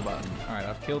mashing the go button. Alright,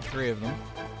 I've killed 3 of them.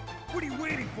 What are you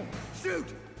waiting for?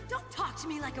 Shoot! Don't talk to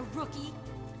me like a rookie.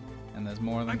 And there's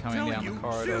more of them coming down the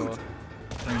corridor. shoot!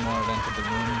 3 more have entered the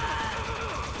room.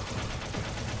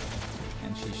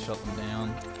 And she shot them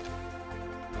down.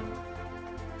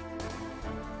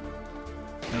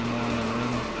 3 more in the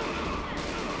room.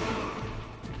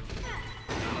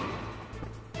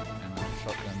 And I've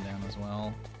shot them down as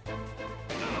well. 2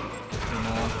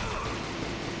 more.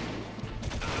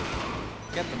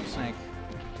 Get them, Snake.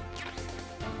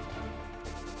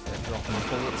 They're dropping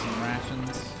bullets and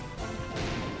rations.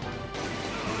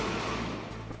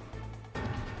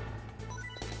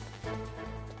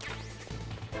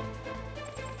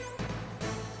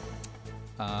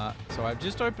 So I've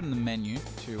just opened the menu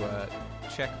to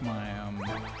check my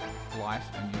life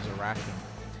and use a ration.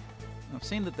 I've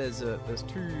seen that there's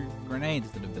 2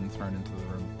 grenades that have been thrown into the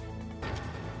room.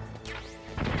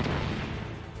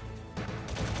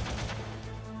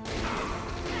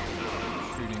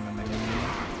 Shooting them again.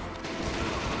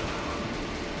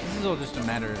 This is all just a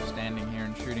matter of standing here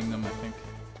and shooting them, I think.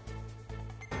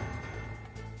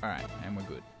 Alright, and we're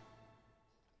good.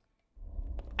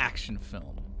 Action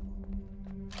film.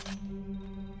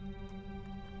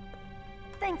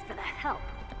 Thanks for the help.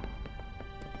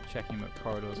 Checking the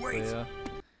corridor's clear.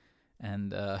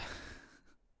 And the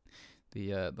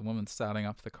woman's starting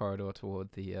up the corridor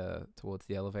toward the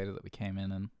elevator that we came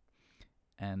in,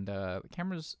 and the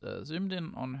camera's zoomed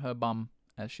in on her bum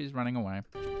as she's running away.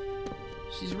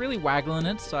 She's really waggling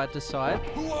it side to side.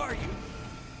 Who are you?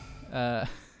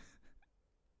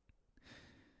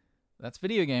 That's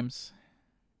video games.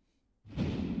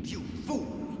 You fool!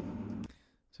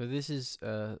 So this is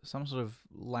some sort of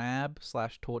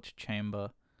lab/torture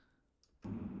chamber.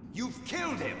 You've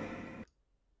killed him.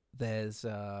 There's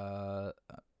okay.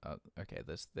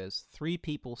 There's 3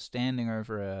 people standing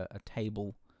over a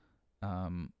table,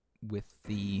 with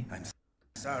the. I'm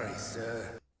sorry,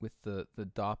 sir. With the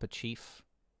DARPA chief,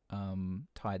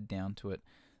 tied down to it.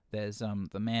 There's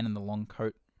the man in the long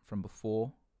coat from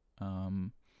before.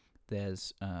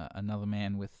 There's another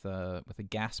man with a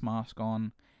gas mask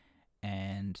on.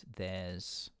 And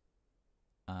there's,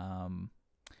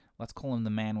 let's call him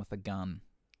the man with a gun,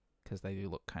 because they do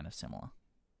look kind of similar.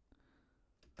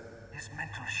 His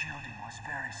mental shielding was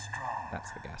very strong.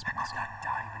 That's the gas I mask. could not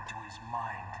dive into his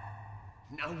mind.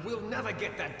 Now we'll never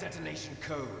get that detonation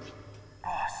code.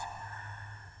 Boss,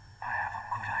 I have a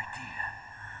good idea.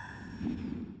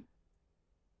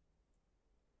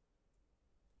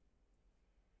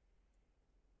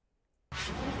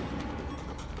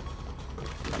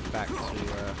 Back to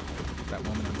that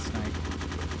woman and Snake.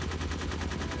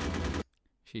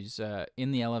 She's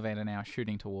in the elevator now,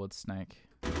 shooting towards Snake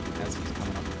as he's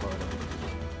coming up the corridor.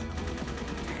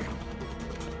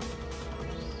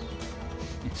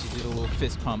 And she did a little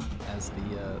fist pump as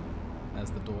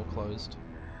the door closed.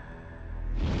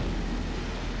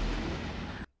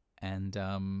 And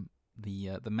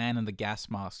the man in the gas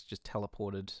mask just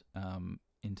teleported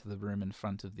into the room in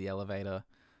front of the elevator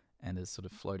and is sort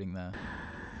of floating there.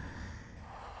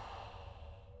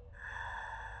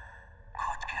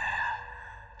 Good girl.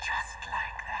 Just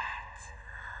like that.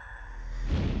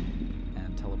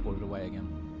 And teleported away again.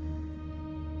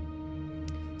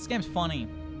 This game's funny.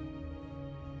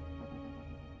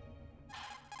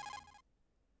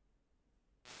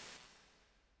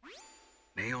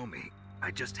 Naomi, I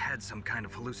just had some kind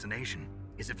of hallucination.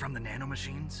 Is it from the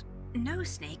nanomachines? No,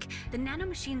 Snake. The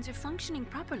nanomachines are functioning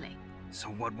properly. So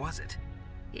what was it?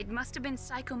 It must have been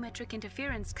psychometric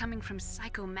interference coming from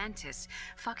Psycho Mantis,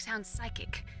 Foxhound's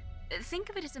psychic. Think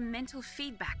of it as a mental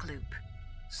feedback loop.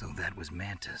 So that was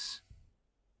Mantis.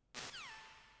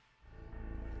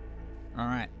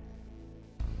 Alright.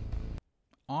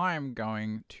 I'm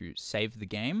going to save the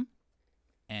game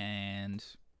and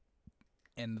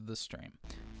end the stream.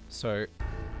 So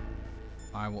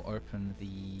I will open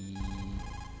the...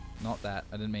 Not that.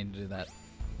 I didn't mean to do that.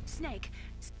 Snake.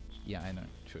 Yeah, I know.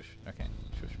 Shush. Okay.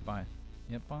 Shush. Bye.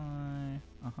 Yeah, bye.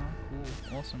 Uh-huh.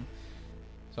 Cool. Awesome.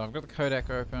 So I've got the codec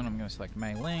open. I'm going to select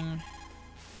Mei Ling.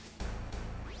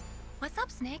 What's up,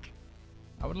 Snake?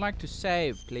 I would like to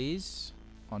save, please,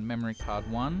 on memory card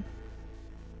 1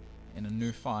 in a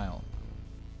new file.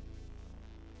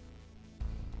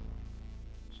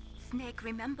 Snake,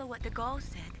 remember what the girl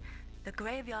said. The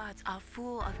graveyards are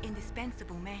full of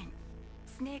indispensable men.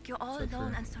 Snake, you're all So alone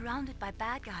true. and surrounded by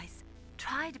bad guys.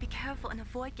 Try to be careful and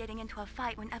avoid getting into a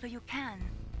fight whenever you can.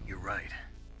 You're right.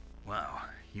 Wow,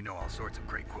 you know all sorts of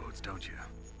great quotes, don't you?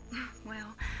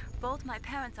 Well, both my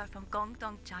parents are from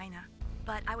Guangdong, China,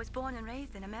 but I was born and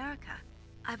raised in America.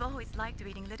 I've always liked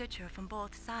reading literature from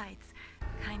both sides.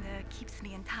 Kinda keeps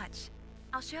me in touch.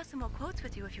 I'll share some more quotes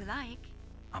with you if you like.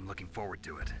 I'm looking forward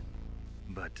to it.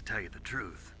 But to tell you the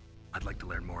truth, I'd like to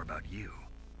learn more about you.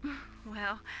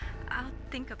 Well, I'll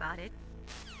think about it.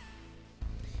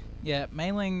 Yeah,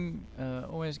 mailing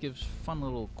always gives fun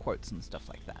little quotes and stuff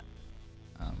like that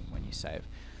when you save.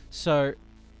 So,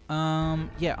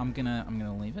 yeah, I'm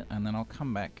gonna leave it, and then I'll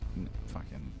come back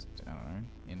fucking, I don't know,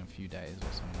 in a few days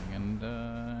or something,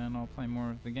 and I'll play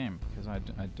more of the game because I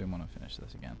do want to finish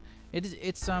this again.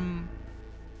 It's I'm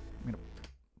gonna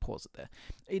pause it there.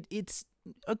 It's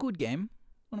a good game,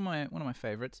 one of my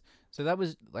favorites. So that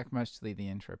was like mostly the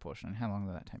intro portion. How long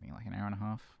did that take me? Like an hour and a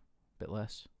half, a bit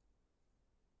less.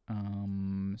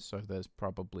 So there's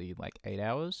probably like 8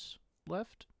 hours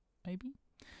left, maybe.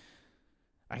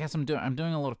 I guess I'm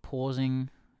doing a lot of pausing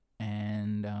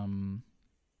and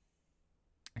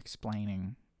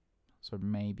explaining, so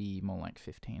maybe more like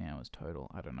 15 hours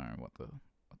total. I don't know what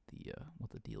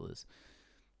the deal is.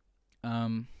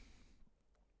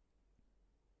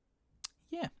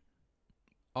 Yeah,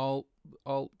 I'll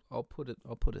put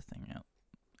a thing out,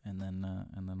 and then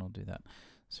I'll do that.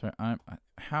 So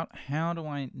how do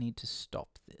I need to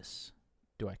stop this?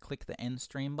 Do I click the end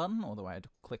stream button, or do I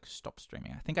click stop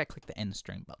streaming? I think I click the end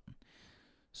stream button.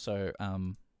 So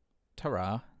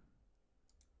ta-ra.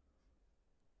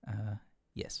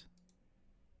 Yes.